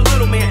cars like a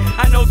little man.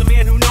 I know the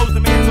man who knows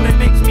the man, so that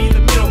makes me the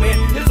middleman.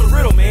 It's a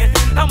riddle, man.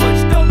 How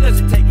much dough does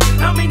it take?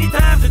 How many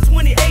times do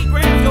 28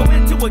 grams go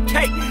into a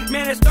cake?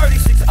 Man, it's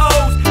 36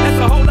 O's, that's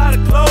a whole lot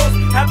of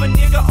clothes. Have a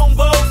nigga on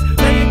bows,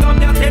 laying gum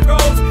down 10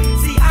 rows.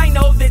 See, I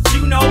know that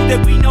you know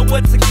that we know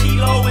what's a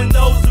kilo. And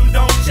those who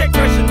don't, check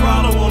Fresh and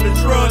Rawlow on the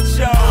drug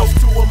show. Ounce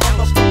to a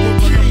motherfucking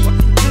key.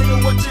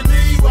 Nigga, what you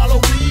need? Wallow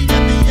weed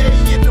and the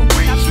A in the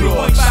weed.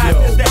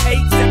 3.5 is the 8,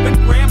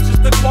 7 grams,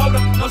 just a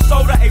quarter. No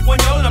soda, 8-1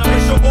 Yola. Now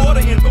place your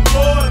order in from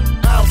Florida.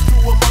 Ounce to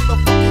a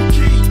motherfucking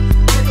key.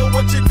 Nigga,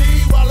 what you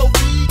need? Wallow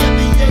weed and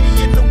the A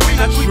in the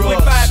weed.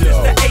 3.5 is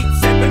the 8,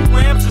 7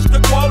 grams, just a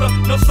quarter.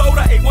 No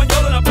soda, 8-1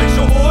 Yola. Now place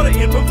your order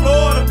in from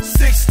Florida.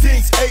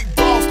 16s, 8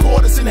 balls,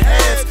 quarters and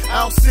halves.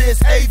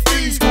 Ounces, 8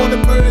 fees,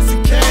 quarter birds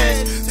and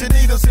cash.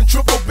 Tanitas and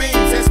triple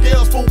beams, and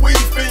scales for weed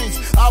fiends.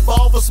 I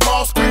ball for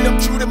small screen, I'm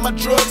true to my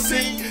drug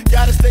scene.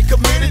 Gotta stay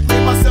committed,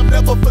 make myself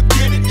never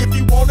forget it. If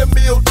you want a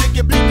meal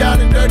ticket, be down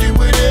and dirty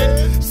with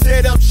it.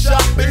 Set up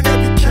shop in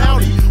every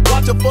county,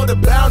 watching for the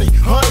bounty.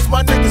 Hunters,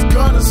 my niggas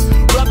gunners.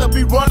 Rather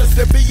be runners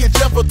than be in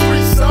jail for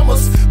 3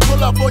 summers.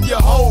 Pull up on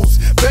your hoes,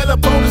 better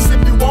bonus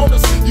if you want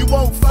us. You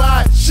won't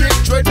find shit,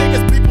 Dre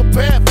niggas be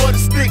prepared for the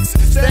sticks.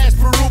 Stash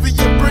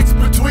Peruvian bricks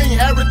between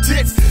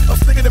heretics. I'm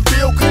sticking in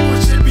Bill Clinton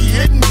when shit be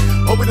hidden.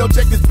 Hope we don't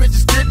check this bitch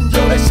is getting,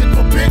 yo, that shit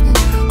forbidden.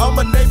 I'm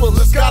a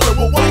neighborhood scholar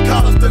with white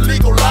collars to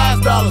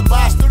legalize dollars.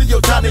 Buy a studio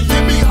time to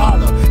hear me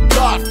holler.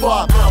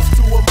 Godfather, ounce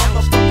to a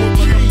motherfucking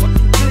key.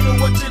 Nigga,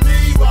 what you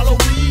need? Wallow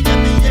weed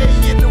and the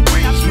A in the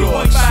weed.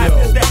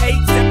 3.5 is the 8,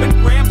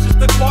 7 grams, just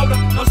a quarter.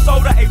 No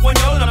soda,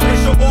 8-1 Yola. Now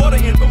place your order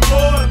in from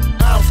Florida.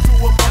 Ounce to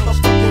a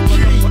motherfucking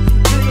key.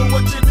 Nigga,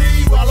 what you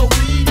need? Wallow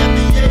weed and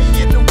the A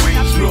in the weed.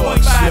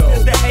 3.5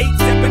 is the 8,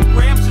 7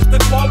 grams, just a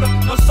quarter.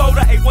 No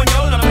soda, 8-1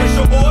 Yola. Now place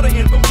your order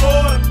in from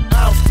Florida.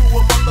 Ounce to a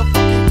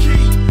motherfucking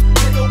key.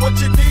 Nigga, what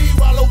you need?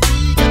 Wallow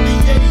weed and the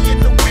A in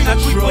the weed.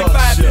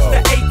 3.5 is the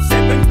 8,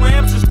 7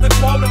 grams, just a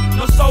quarter.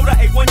 No soda,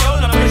 8-1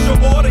 Yola. Now place your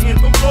order in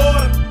from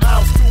Florida.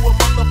 Ounce to a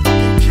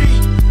motherfucking key.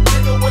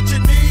 Nigga, what you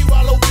need?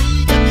 Wallow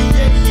weed and the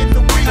A in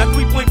the weed.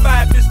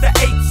 3.5 is the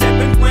 8,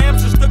 7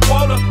 grams, just a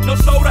quarter. No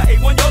soda,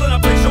 8-1 Yola. Now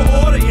place your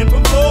order in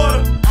from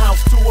Florida.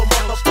 Ounce to a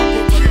motherfucking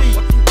key.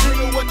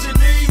 Nigga, what you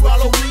need?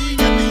 Wallow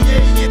weed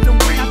and the A in the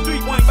weed.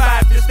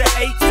 3.5 is the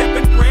 8,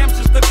 7 grams,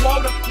 just a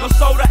quarter. No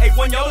soda,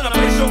 8-1 Yola. Now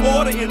place your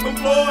order in from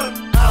Florida.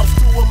 Ounce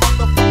to a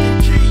motherfucking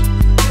key.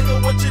 Nigga,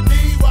 what you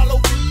need? Wallow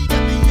weed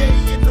and the A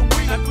in the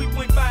weed.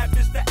 3.5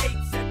 is the 8,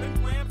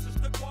 7 grams,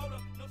 just a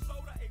quarter.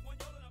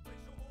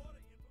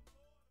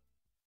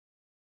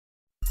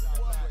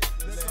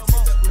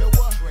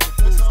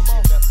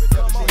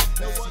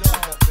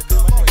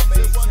 No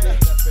soda,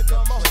 8-1 Yola.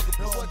 Now place your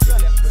order in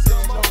from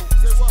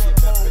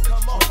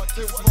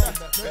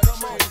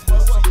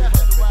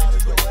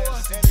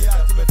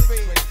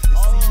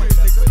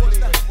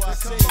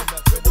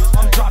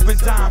I'm dropping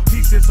dime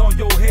pieces on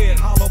your head,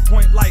 hollow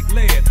point like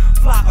lead.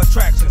 Fly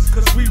attractions,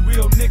 cause we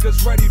real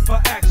niggas ready for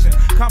action.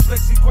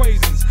 Complex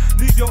equations,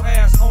 leave your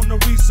ass on the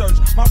research.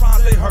 My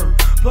rhymes they hurt,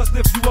 plus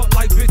lift you up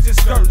like bitches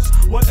skirts.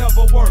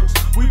 Whatever works,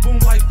 we boom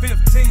like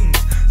 15s.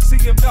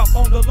 CMF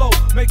on the low,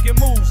 making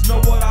moves, know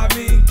what I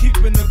mean?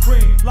 Keeping the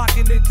cream,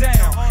 locking it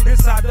down.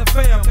 Inside the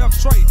fam,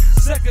 F-tray,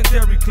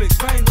 secondary clicks,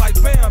 bang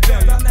like bam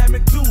bam.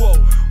 Dynamic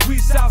duo, we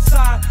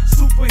Southside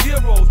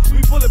superheroes. We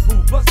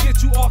bulletproof, plus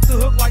get you off the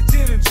hook like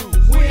gin and juice.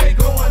 We ain't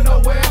going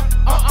nowhere,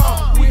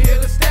 we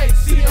here to stay.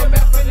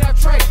 CMF and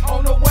F-tray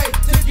on the way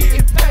to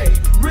getting paid.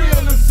 Real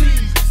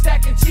MCs,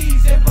 stacking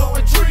cheese and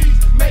blowing trees,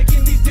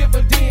 making these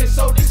dividends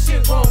so this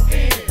shit won't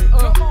end.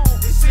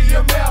 It's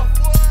CMF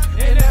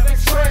and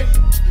F-tray.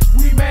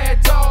 We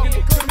mad dog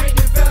and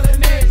committing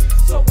felonies,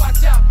 so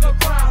watch out, the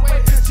crime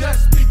wave has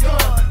just begun.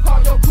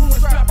 Call your crew and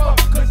strap up,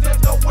 cause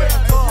there's nowhere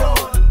to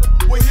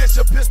run. Well, here's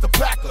your pistol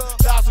packer,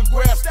 1,000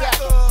 gram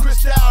stacker,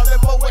 Cristal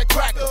and Moet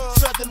cracker,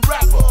 Southern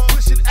rapper,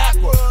 pushing out.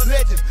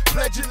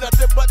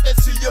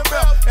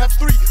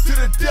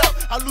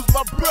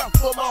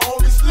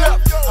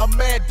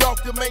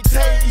 can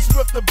maintain. He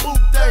swift the boot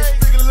things,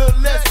 speak a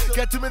little less.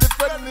 Got too many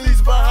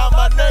felonies behind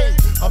my name.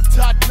 I'm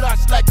top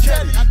notch like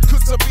Kelly.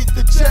 Cook some beat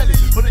the jelly.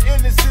 From the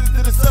inner city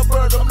to the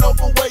suburbs, I'm no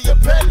way a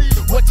penny.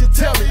 What you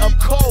tell me? I'm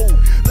cold,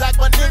 like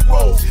my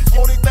Negroes.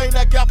 Only thing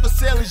I got for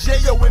sale is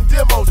Yayo and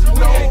demos. You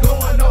know? We ain't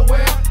going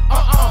nowhere.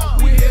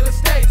 We here to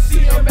stay.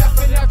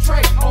 CMF and that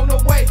tray on the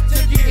way to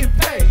getting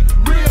paid.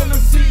 Real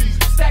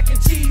MCs, stacking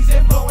cheese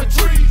and blowing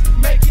trees,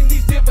 making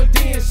these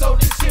dividends so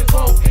this shit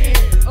won't end.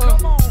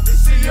 Come on,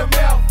 it's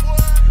CMF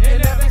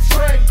and that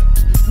tray.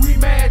 We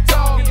mad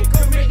dog and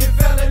committing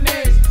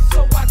felonies,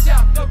 so watch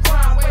out, the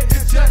crime wave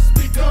has just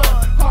begun.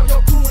 Call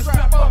your crew and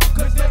strap up,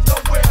 cause there's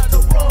nowhere to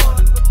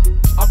run.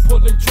 I'm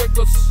pulling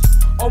triggers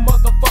on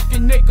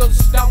motherfucking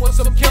niggas, down with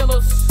some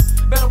killers.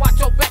 Better watch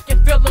your back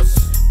and feel us.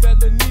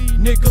 Felony,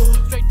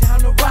 nigga, straight down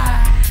the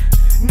ride.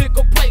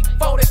 Nickel plate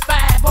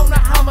 45 on the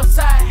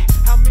homicide.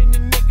 How many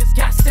niggas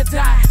got to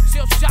die?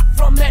 Still shot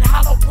from that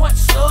hollow point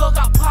slug.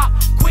 I pop,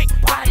 quick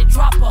body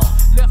dropper.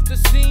 Left the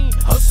scene,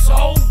 a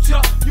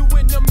soldier. You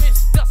in the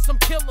midst of some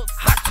killers.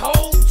 I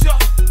told ya,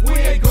 we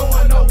ain't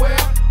going nowhere.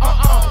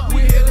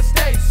 We here to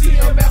stay.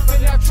 CMF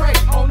and that tray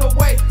on the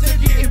way to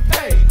getting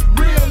paid.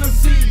 Real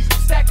MCs,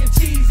 stacking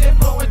cheese and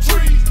blowing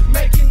trees,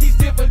 making these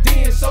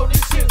dividends so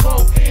this shit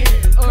won't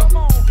end. Come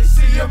on, it's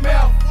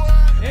CMF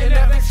and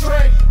that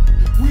tray.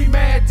 We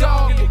mad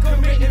dog and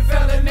committing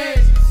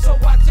felonies, so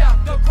watch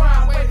out, the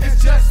crime wave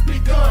has just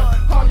begun.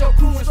 Call your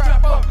crew and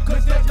strap up,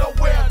 cause there's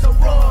nowhere to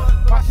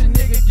run. Watch a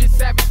nigga get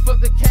savage for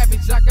the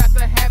cabbage, I got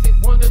to have it,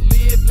 wanna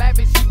live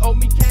lavish. You owe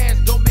me cash,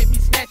 don't make me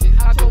snatch it.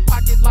 Out your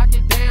pocket, lock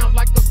it down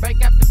like the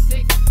bank after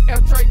 6.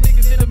 L-Trade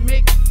niggas in the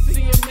mix,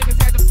 see them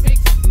niggas had to fix.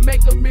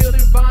 Make a meal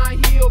in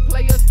Vine Hill,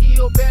 players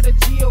ill, better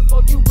chill,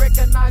 for you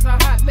recognize a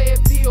hot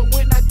lead deal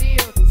when I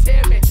deal.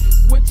 Tell me,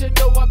 what you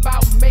know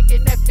about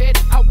making that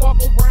fit? I walk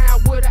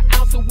around with an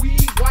ounce of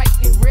weed, white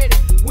and ready.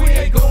 We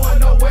ain't going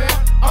nowhere.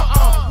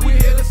 We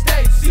here to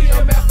stay.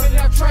 CMF and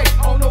that tray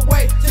on the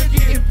way to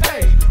getting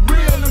paid.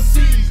 Real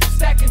MCs,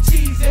 stacking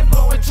cheese and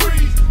blowing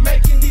trees,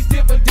 making these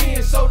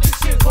dividends so this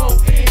shit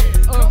won't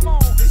end. Come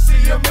on, it's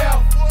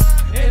CMF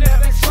and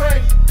that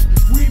tray.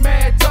 We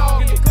mad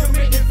dog and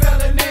committing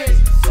felonies,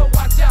 so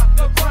watch out,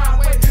 the crime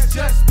wave has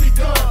just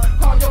begun.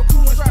 Call your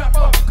crew and strap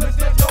up, cause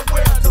there's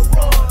nowhere to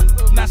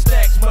run. Now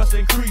stacks must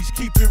increase,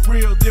 keep it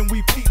real, then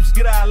we peeps.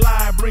 Get out of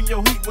line, bring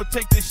your heat, we'll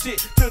take this shit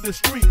to the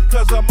street.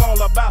 Cause I'm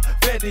all about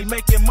Fetty,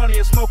 making money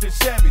and smoking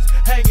Chevys.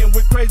 Hanging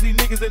with crazy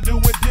niggas and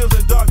doing deals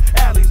in dark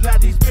alleys. Now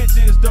these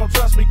bitches don't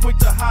trust me, quick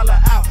to holler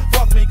out.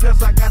 Fuck me,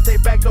 cause I got they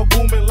back door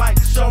booming like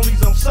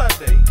Shoney's on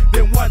Sunday.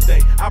 Then one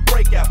day, I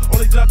break out.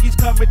 Only junkies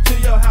coming to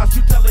your house.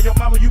 You telling your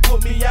mama you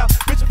put me out.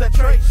 Bitch, if that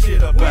trade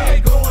shit up. We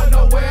ain't going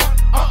nowhere.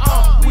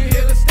 We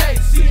here to stay.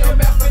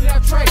 CMF and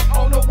that tray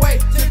on the way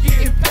to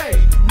getting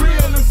paid.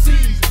 Real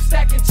MCs,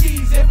 stacking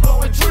cheese and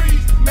blowing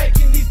trees,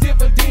 making these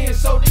dividends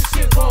so this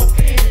shit won't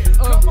end.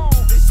 Come on,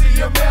 it's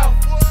CMF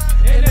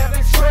and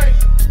that tray.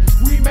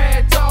 We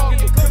mad dog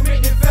and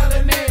committing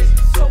felonies,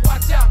 so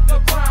watch out, the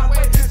crime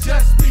wave has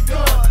just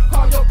begun.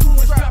 Call your crew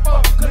and strap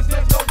up, cause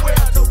there's nowhere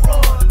to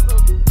run.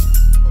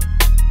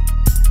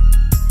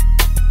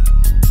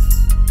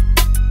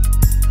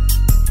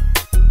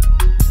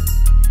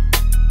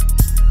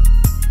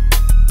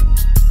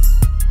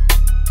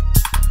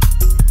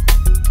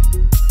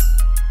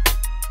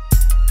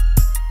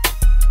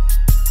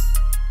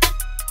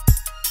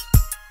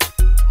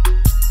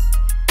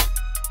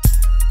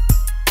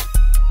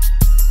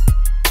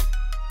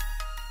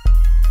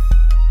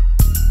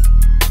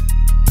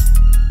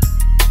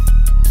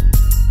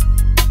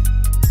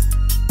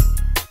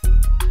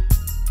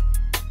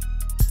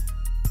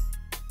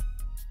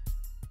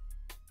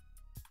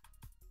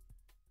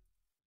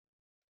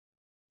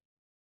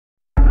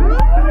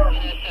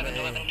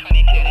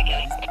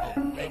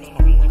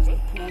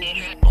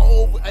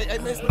 Oh, hey,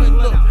 man,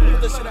 look,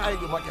 put this shit out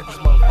here, Mike, at this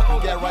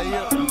motherfucking guy right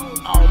here.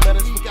 Oh, man,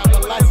 this we got the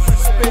lights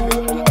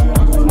suspended.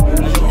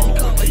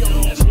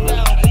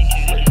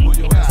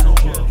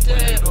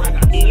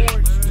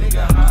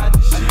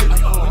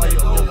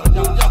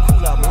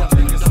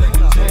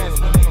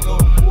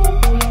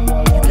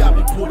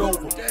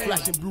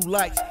 Flashing blue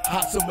lights,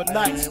 hot summer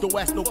nights. Don't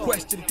ask no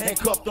question,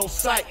 handcuffed on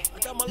sight.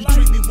 You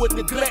treat me with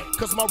neglect,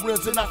 cause my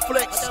rims are not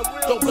flex.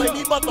 Don't blame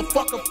me,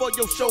 motherfucker, for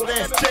your short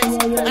ass chase.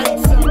 I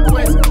ain't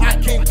Southwest, I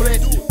can't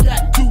bless.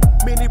 Got too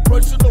many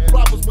personal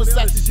problems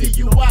besides the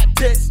DUI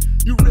test.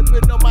 You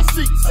ripping on my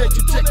seat, said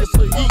you checking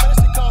for heat.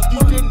 You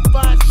didn't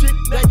find shit,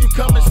 now you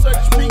come and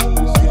search me.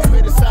 You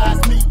criticize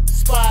me,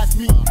 despise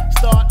me,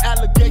 start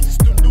allegations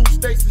through news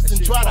stations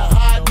and try to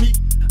hide me.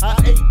 I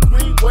ain't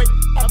Greenway,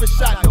 I've been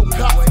shot, no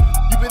cops.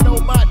 You been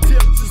on my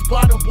tip since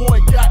bottom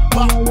boy got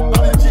popped. I'm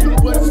legit,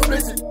 but it's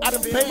prison. I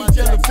done paid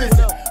yellow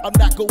visit. I'm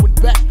not going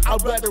back,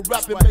 I'd rather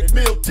rap and make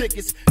meal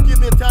tickets. Give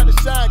me a time to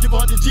shine, give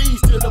 100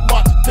 G's to the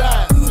march of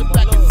time. Sit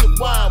back and sip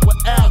wine with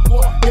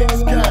alcohol in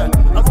this kind.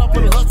 I'm up for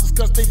the hustlers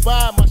cause they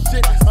buy my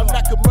shit. I'm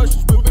not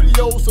commercials with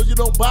videos so you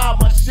don't buy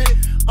my shit.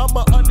 I'm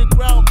an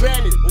underground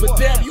bandit, but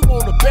damn, you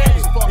wanna ban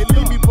it and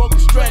leave me broken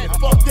stranded.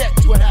 Fuck that,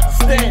 you have to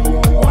stand it.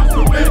 Watch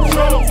the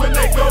metro.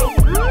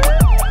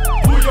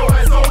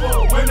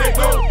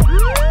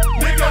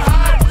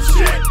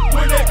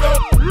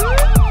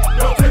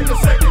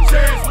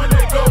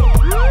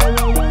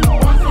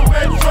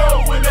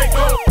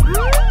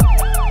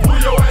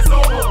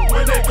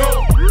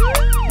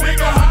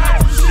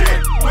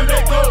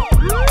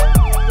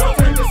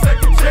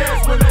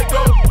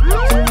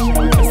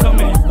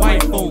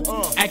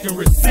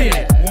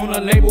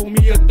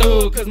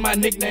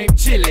 nickname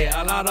Chilli.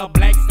 A lot of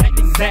blacks act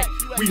exact.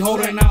 We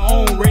holding our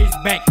own race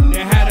back. They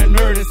had a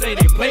nerve to say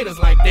they played us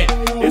like that.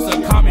 It's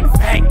a common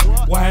fact.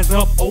 Wise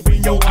up,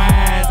 open your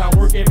eyes. I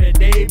work every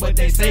day, but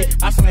they say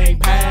I slang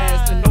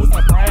past and no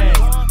surprise.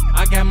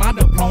 I got my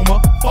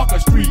diploma, fuck a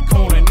street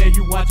corner. Now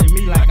you watching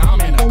me like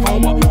I'm in a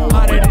coma.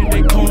 Hotter than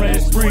the corner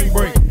in spring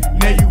break.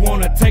 Now you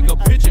wanna take a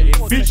picture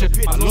and feature.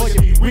 My lawyer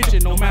be with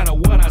you no matter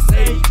what I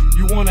say.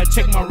 You wanna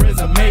check my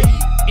resume?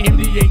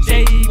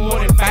 MDHA, more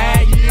than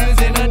 5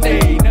 years in a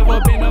day. Never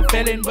been a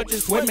felon, but you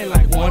sweat me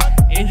like one.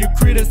 And you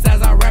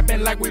criticize our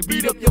rapping like we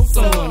beat up your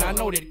son. I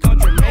know that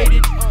country made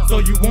it, so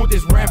you want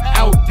this rap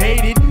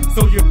outdated.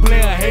 So your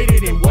player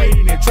hated and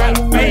waited and try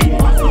to fade it.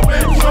 Watch the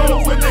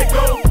metro when they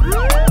go.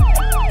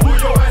 Pull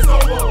your ass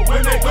over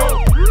when they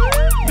go.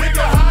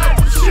 Nigga hide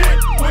your shit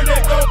when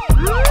they go.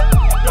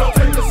 Don't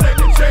take a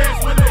second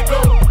chance when they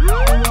go.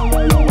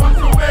 Watch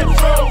the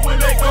metro when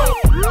they go.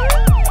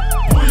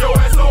 Pull your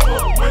ass over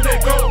when they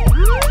go.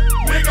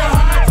 Nigga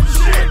hide your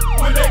shit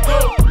when they go.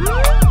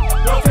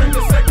 Don't take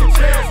a second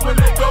chance when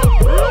they go.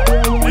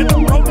 And the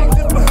police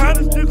is behind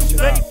us, nigga,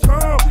 stay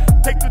calm.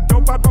 Take the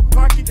dope out my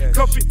pocket,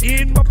 cuff it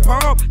in my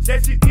palm,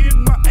 stash it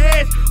in my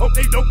ass. Hope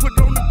they don't put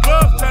on the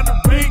gloves, trying to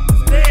raid the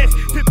stash.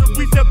 Hit the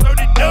we sell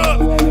 30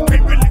 dubs,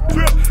 can't really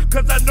grip,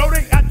 cause I know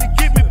they out to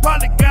get me.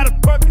 Probably got a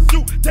perfect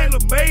suit,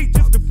 tailor-made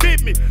just to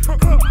fit me. Oh,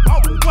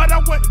 what I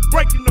wasn't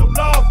breaking no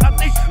laws. I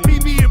think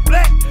BB and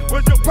Black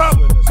was your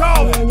problem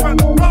call. Trying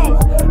to blow,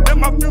 and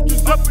my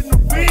future's up in the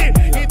wind.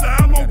 Either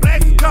I'm on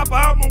black top or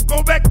I'm gonna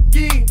go back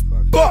again.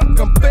 Fuck,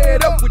 I'm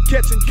fed up with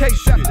catching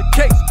case after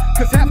case.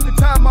 Cause half the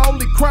time my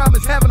only crime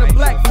is having a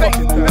black face.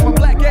 And my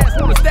black ass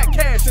wanna stack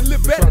cash and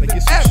live better than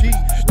average.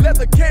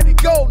 Leather candy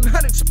gold and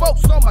 100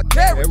 spokes on my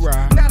carriage.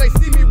 Now they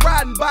see me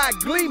riding by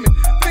gleaming,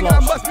 thinking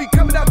I must be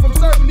coming out from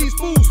serving these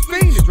fools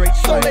fiending.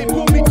 So they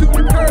pull me to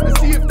the curb to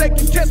see if they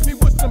can catch me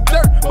with some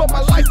dirt. But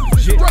my license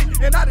is straight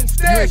and I done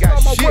stashed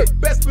all my work.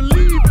 Best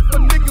believe if a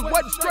nigga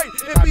wasn't straight,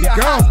 it'd be a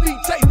high speed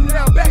chasing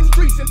down back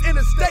streets and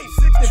interstate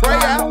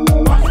 65.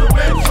 Watch the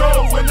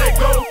metro when they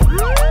go.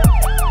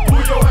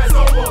 Pull your ass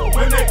over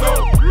when they go.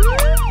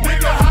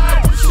 Nigga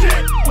hide your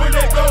shit when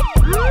they go.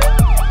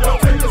 Don't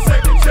take a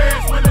second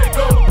chance when they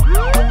go.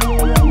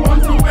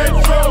 Watch the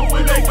metro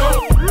when they go.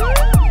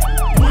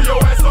 Pull your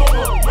ass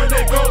over when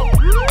they go.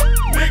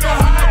 Nigga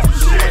hide your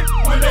shit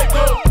when they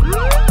go.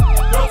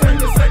 Don't take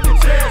a second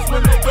chance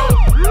when they go.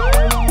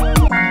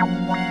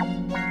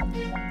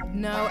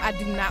 No, I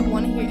do not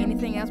want to hear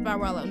anything else by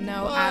Rawlow.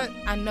 No,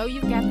 I know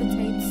you've got the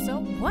tape, so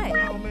what?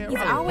 Oh, man, He's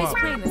Rawlow always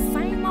pumping. playing the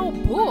same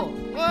old bull.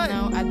 What?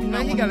 No, I do not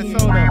Man, you want got to it hear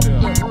sold out there,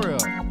 Look, for real.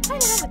 play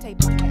that other tape.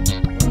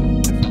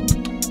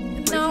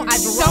 No, I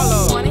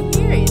don't want to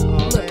hear it.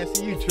 Look, man,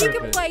 you if you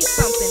tripping. can play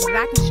something that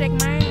I can shake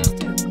my ass to,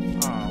 then,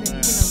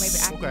 maybe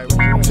I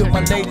can. To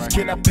my ladies,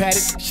 can I pat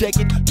it, shake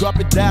it, drop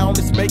it down,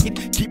 let's make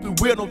it. Keep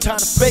it real, no time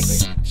to fake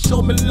it.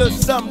 Show me a little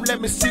something,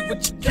 let me see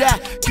what you got.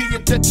 Can you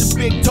touch your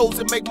big toes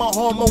and make my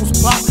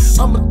hormones pop?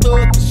 I'm a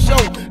thug for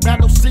show, not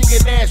no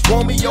singing ass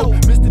Romeo.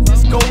 Mr.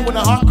 Disco in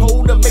a hot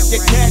cold to make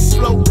that cash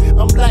flow.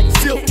 I'm like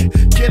silk,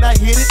 can I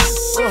hit it?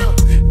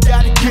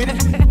 Gotta get it,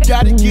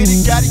 gotta get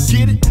it, gotta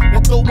get it. Now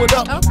throw it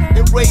up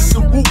and raise the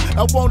roof.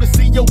 I wanna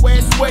see your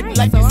ass sweating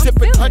like you're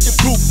sipping 100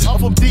 proof. I'm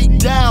from deep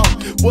down,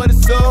 where the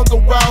sun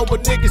go round, where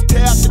niggas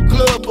tear out the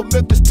club from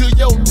Memphis to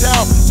your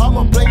town. I'm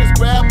a players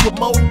grab,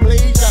 promote,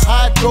 blaze your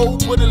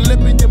hydro, put a lip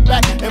in your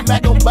back and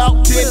back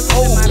about 10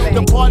 old.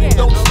 The party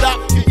don't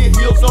stop till your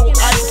heels on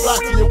ice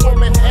blocks and your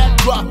woman hat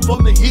drop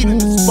from the heat in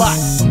the spot.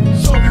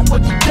 Show me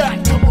what you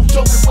got, come on,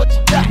 show me what you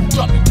got.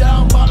 Drop it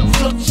down,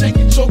 bottoms up, shake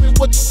it, show me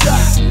what you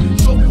got.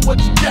 Show me what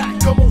you got,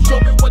 come on, show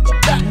me what you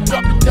got.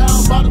 Drop it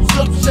down, bottoms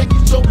up, shake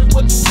it, show me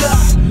what you got.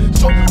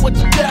 Show me what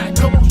you got,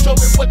 come on, show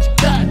me what you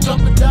got. Drop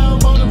it down,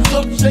 bottoms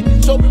up, shake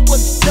it, show me what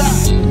you got.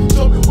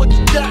 Show me what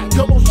you got,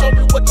 come on, show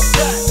me what you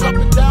got. Drop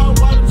it down,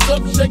 bottoms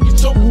up, shake it,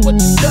 show me what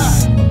you got.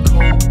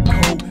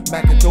 Cold,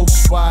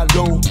 Macadose,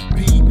 swallow,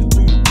 peeping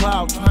through the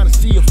cloud, trying to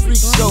see a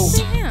freak show.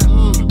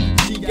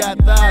 She got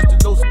thighs to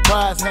no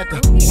surprise, had to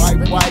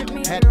wipe,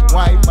 had to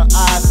wipe my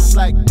eyes. I'm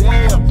like,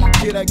 damn,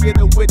 can I get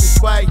a witness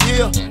right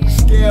here?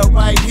 Scale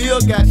right here,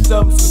 got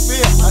something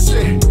severe. I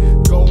said,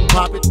 go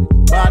pop it,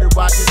 body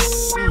rock it.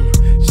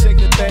 Shake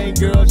the thing,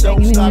 girl,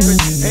 don't stop it.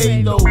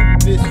 Hey, no,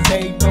 this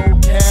ain't no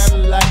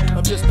Cadillac.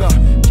 I'm just a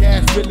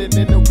cash filling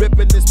in the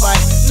ripping this mic.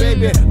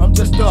 Baby, I'm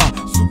just a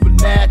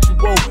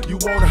supernatural. You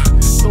wanna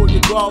throw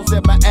your draws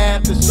at my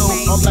after show?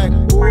 I'm like,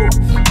 ooh,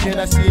 can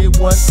I see it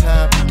one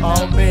time?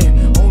 Oh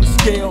man, on the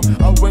scale,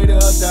 I'm rated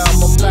her down.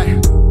 I'm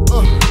like,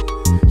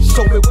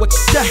 show me what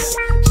you got.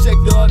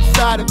 Shake the other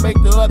side and make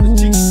the other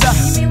cheek stop.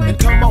 And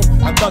come on,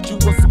 I thought you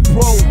was a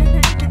pro.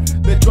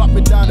 Then drop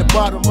it down the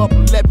bottom up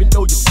and let me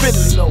know you're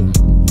feeling low.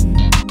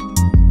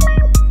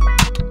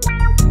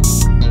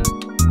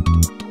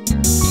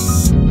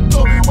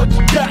 Show me what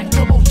you got,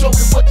 come on, show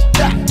me what you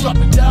got. Drop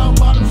it down,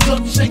 bottoms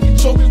up, shake it,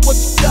 show me what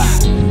you got.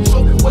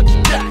 Show me what you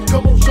got,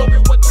 come on, show me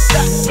what you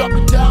got. Drop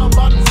it down,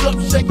 bottoms up,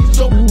 shake it,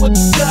 show me what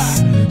you got.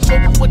 Show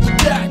me what you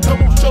got, come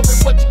on, show me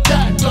what you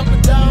got. Drop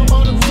it down,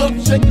 bottoms up,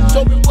 shake it,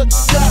 show me what you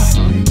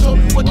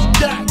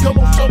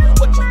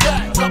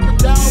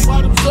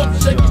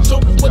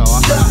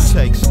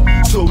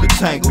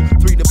tangle.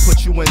 3 to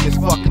put you in this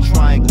fucking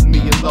triangle. Me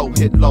and low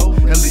hit low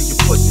and leave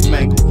your pussy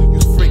mangled. You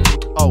freaky.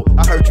 Oh,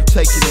 I heard you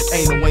taking it.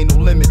 Ain't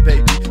no limit,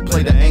 baby.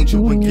 Play the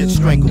angel and get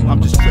strangled.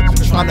 I'm just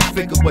tripping, trying to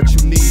figure what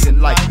you need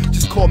in life.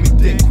 Just call me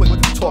dick quick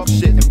to talk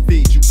shit and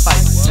feed you pipe.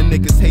 And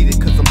niggas hate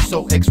it cause I'm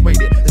so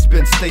X-rated. It's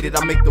been stated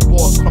I make the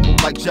walls crumble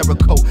like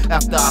Jericho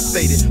after I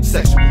faded.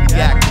 Sexually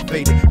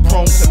activated,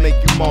 prone to make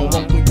you moan.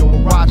 Run through your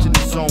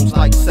erogenous zones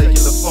like cellular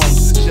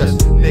phones.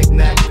 Just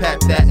knick-knack,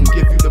 pat that and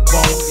give you the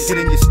bone. Hit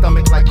in your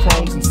stomach like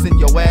Crohn's and send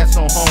your ass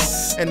on home.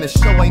 And the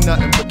show ain't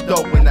nothing but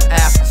dope in the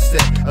after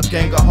set. A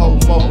gang of hoe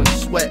mo and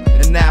sweat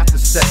and after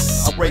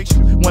sex. I rate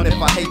you, 1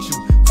 if I hate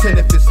you, 10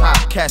 if it's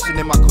hot. Cashing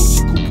in my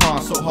coochie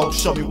coupon, so ho,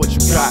 show me what you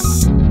got.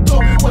 Show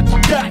me what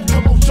you got,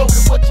 come on, show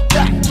me what you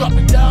got. Drop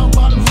it down,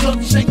 bottoms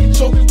up, shake it,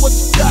 show me what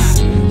you got.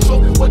 Show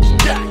me what you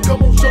got,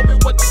 come on, show me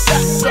what you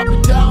got. Drop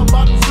it down,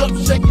 bottoms up,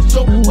 shake it,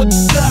 show me what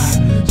you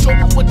got. Show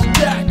me what you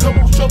got, come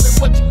on, show me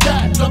what you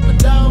got. Drop it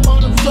down,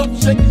 bottoms up,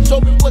 shake it, show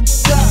me what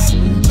you got.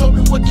 Show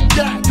me what you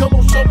got, come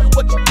on, show me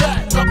what you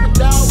got. Drop it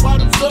down,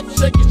 bottoms up,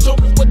 shake it, show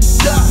me what you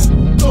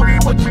got. Show me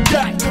what you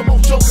got, come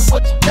on, show me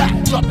what you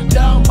got. Drop it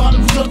down,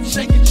 bottoms up,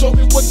 shake it, show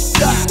me what you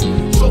got.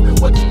 Show me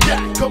what you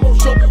got, come on,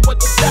 show me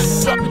what you got.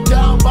 Drop it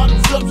down,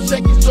 bottoms up,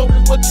 shake it, show me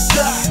what you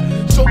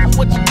got. Show me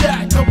what you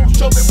got, come on,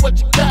 show me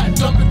what you got.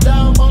 Drop it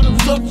down,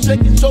 bottoms up,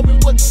 shake it, show me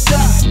what you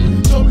got.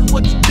 Show me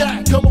what you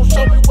got, come on,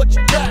 show me what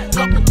you got.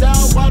 Drop it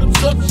down,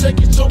 bottoms up,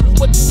 shake it, show me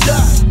what you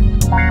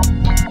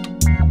got.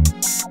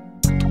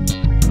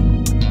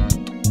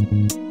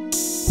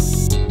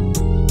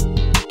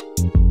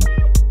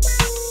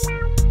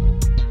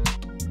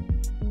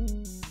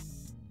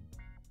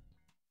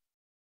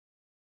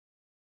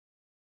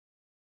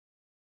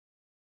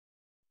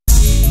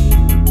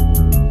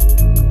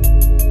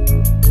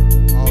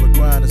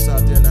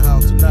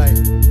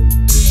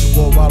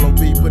 Rawlow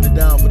B, putting it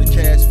down for the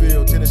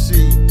Cashville,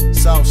 Tennessee,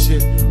 South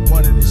shit,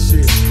 running this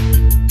shit.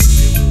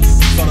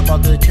 It's all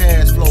about that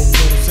cash flow, you know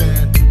what I'm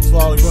saying? So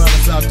all the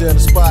grinders out there in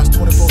the spots,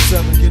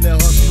 24/7, getting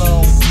that hustle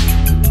on.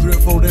 3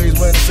 or 4 days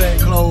wearing the same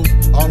clothes.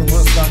 All them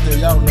hustlers out there,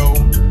 y'all know.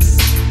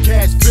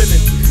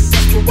 Cashvillian,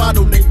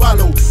 Desperado named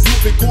Wallow.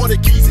 Moving corner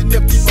keys and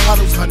empty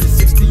bottles.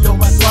 160 on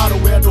my throttle,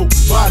 wear no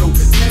bottle.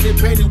 Candy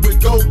painted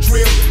with gold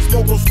trim.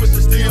 Smoke on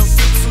Swiss steel.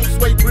 Suits,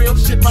 suede brim.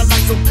 Shit, my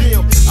lights so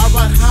dim. I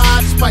ride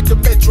high despite the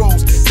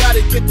metros.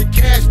 Gotta get the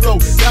cash flow.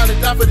 Down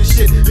and down for the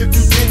shit. If you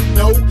didn't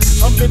know,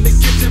 I'm in the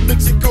kitchen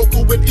mixing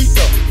cocoa and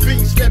ether.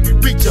 Fiends let me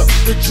reach up.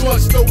 The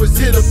drugstore is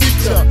here to meet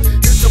ya.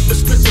 It's a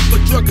prescription for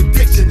drug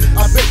addiction.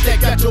 I bet that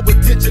got your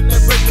attention.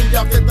 That break me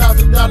off that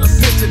 $1,000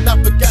 pension. I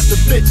forgot to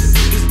mention.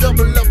 It's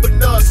double up for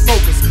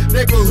non-smokers.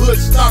 Neighborhood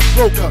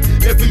stockbroker.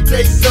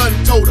 Everyday gun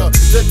toter.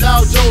 The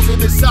Dow Jones in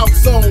the South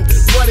Zone.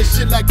 Running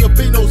shit like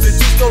Cabinos in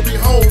 2-story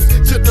homes.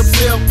 Chip them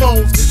cell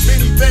phones.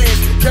 Minivans.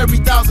 Carry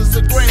thousands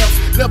of grams.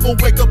 Never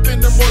wake up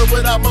in the morning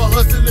without my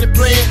hustling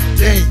plan.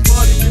 Dang.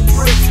 Money and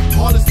bricks.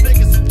 All the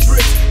niggas and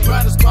tricks.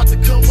 Riders about to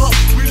come up.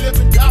 We live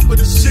and die for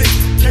the shit.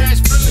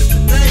 Cashville is the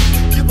name.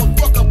 Give a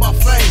fuck about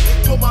fame.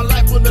 Put my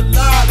life on the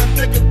line. A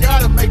nigga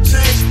gotta make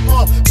change.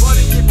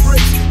 Money and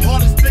bricks. All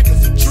the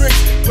niggas and tricks.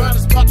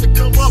 Riders about to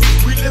come up.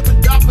 We live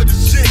and die for the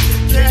shit.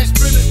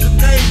 Cashville is the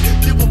name.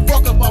 Give a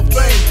fuck about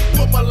fame.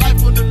 Put my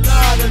life on the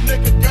line. A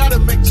nigga gotta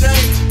make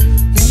change.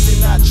 Who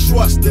can I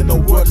trust in a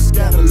world of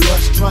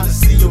scandalous? Trying to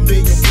see $1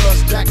 million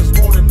plus. Jackers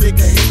want a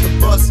nigga hit the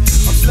bus.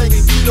 I'm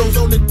slinging kilos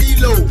on the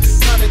D-Lo.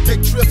 Trying to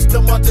take trips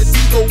to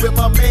Montego with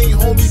my main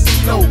homie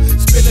Dino.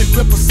 Spinning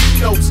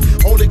Gripasinos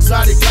on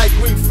exotic like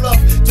green fluff.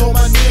 Told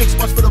my niggas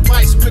watch for the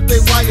vice with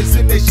their wires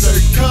in their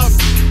shirt cuffs.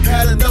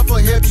 Had enough of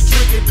heavy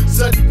drinking,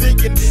 sudden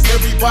thinking.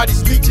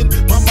 Everybody's leeching,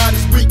 my mind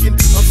is weakened.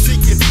 I'm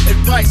seeking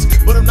advice,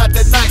 but I'm not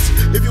that nice.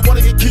 If you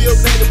wanna get killed,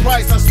 name the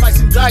price. I'm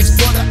slicing dice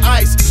for the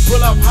ice.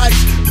 Pull up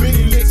heights,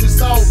 many licks,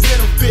 it's all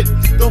benefit.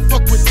 Don't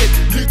fuck with it,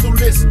 lethal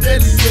list,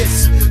 deadly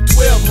list.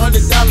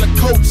 $1,200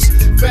 coats.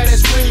 Fat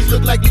ass rings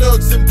look like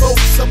lugs and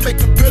boats. I'm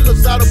making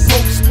pillows out of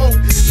broke smoke.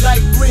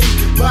 Light green,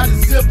 by the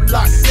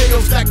ziplock. They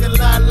don't stack in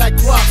line like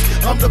rocks.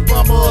 I'm the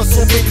bomber of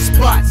so many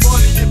spots.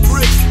 Money and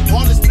bricks,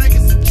 all this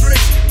niggas and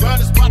tricks.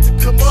 Riders about to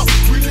come up.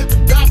 We live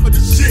and die for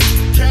the shit.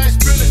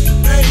 Cashville is the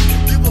name.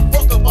 Give a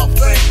fuck about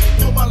fame.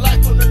 Put my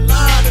life on the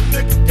line. A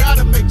nigga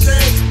gotta make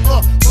change.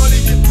 Money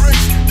and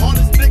bricks, all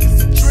this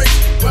niggas and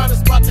tricks.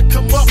 Riders about to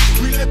come up.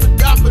 We live and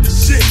die for the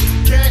shit.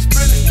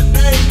 Cashville is the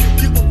name.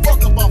 Give a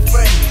fuck about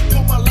fame.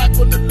 Put my life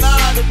on the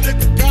line. A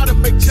nigga gotta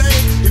make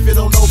change. If you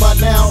don't know by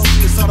now,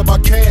 it's all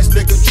about cash,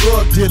 nigga.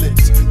 Drug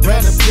dealings,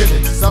 random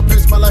killings. I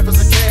placed my life as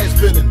a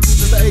Cashvillian.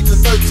 Since the age of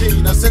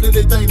 13, I said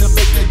anything to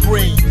make that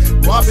green.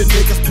 Robbing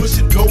niggas,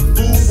 pushing dope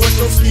food. What's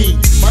your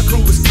scheme? My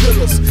crew is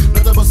killers.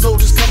 Nothing but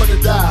soldiers coming to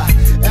die.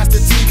 Ask the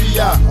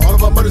TBI. All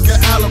of our murders got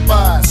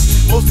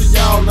alibis. Most of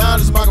y'all lying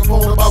this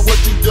microphone about what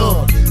you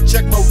done.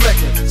 Check my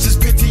record. Since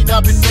 15,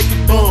 I've been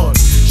making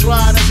bonds.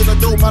 Trying as I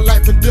know my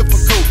life been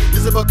difficult.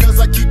 Is it because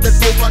I keep that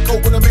dope I go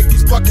when I make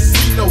these fucking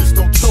C-notes?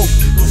 Don't choke,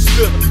 don't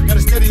slip. Got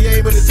a steady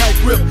aim and a tight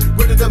grip.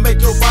 Ready to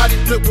make your body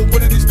flip with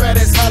one of these fat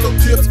ass hollow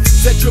tips.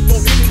 Set trip on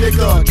any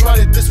nigga.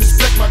 Try to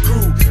disrespect my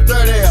crew.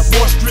 Third air,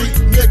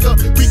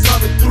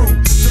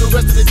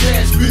 rest of the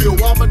Nashville,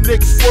 all my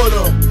niggas for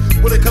them.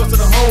 When it comes to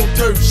the home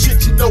turf,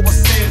 shit, you know I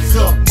stands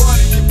up.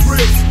 Money and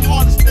bricks,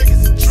 all these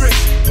niggas and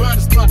tricks.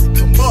 Bradus about to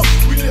come up,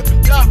 we live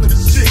and die for the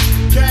shit.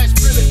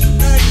 Cashvillian the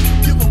name,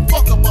 give a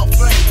fuck about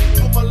fame.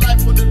 Put my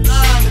life on the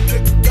line, and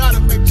nigga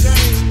gotta make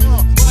change.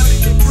 Money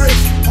and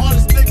bricks, all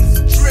these niggas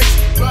and tricks.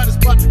 Bradus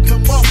about to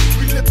come up,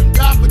 we live and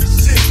die for the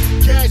shit.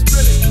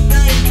 Cashvillian the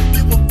name,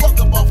 give a fuck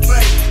about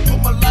fame. Put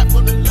my life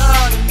on the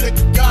line, and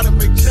nigga gotta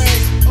make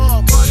change.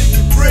 Money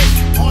and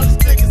bricks, all these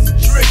niggas and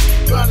tricks.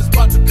 Bradus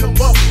about to come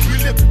up, we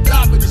live and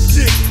die for the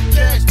shit.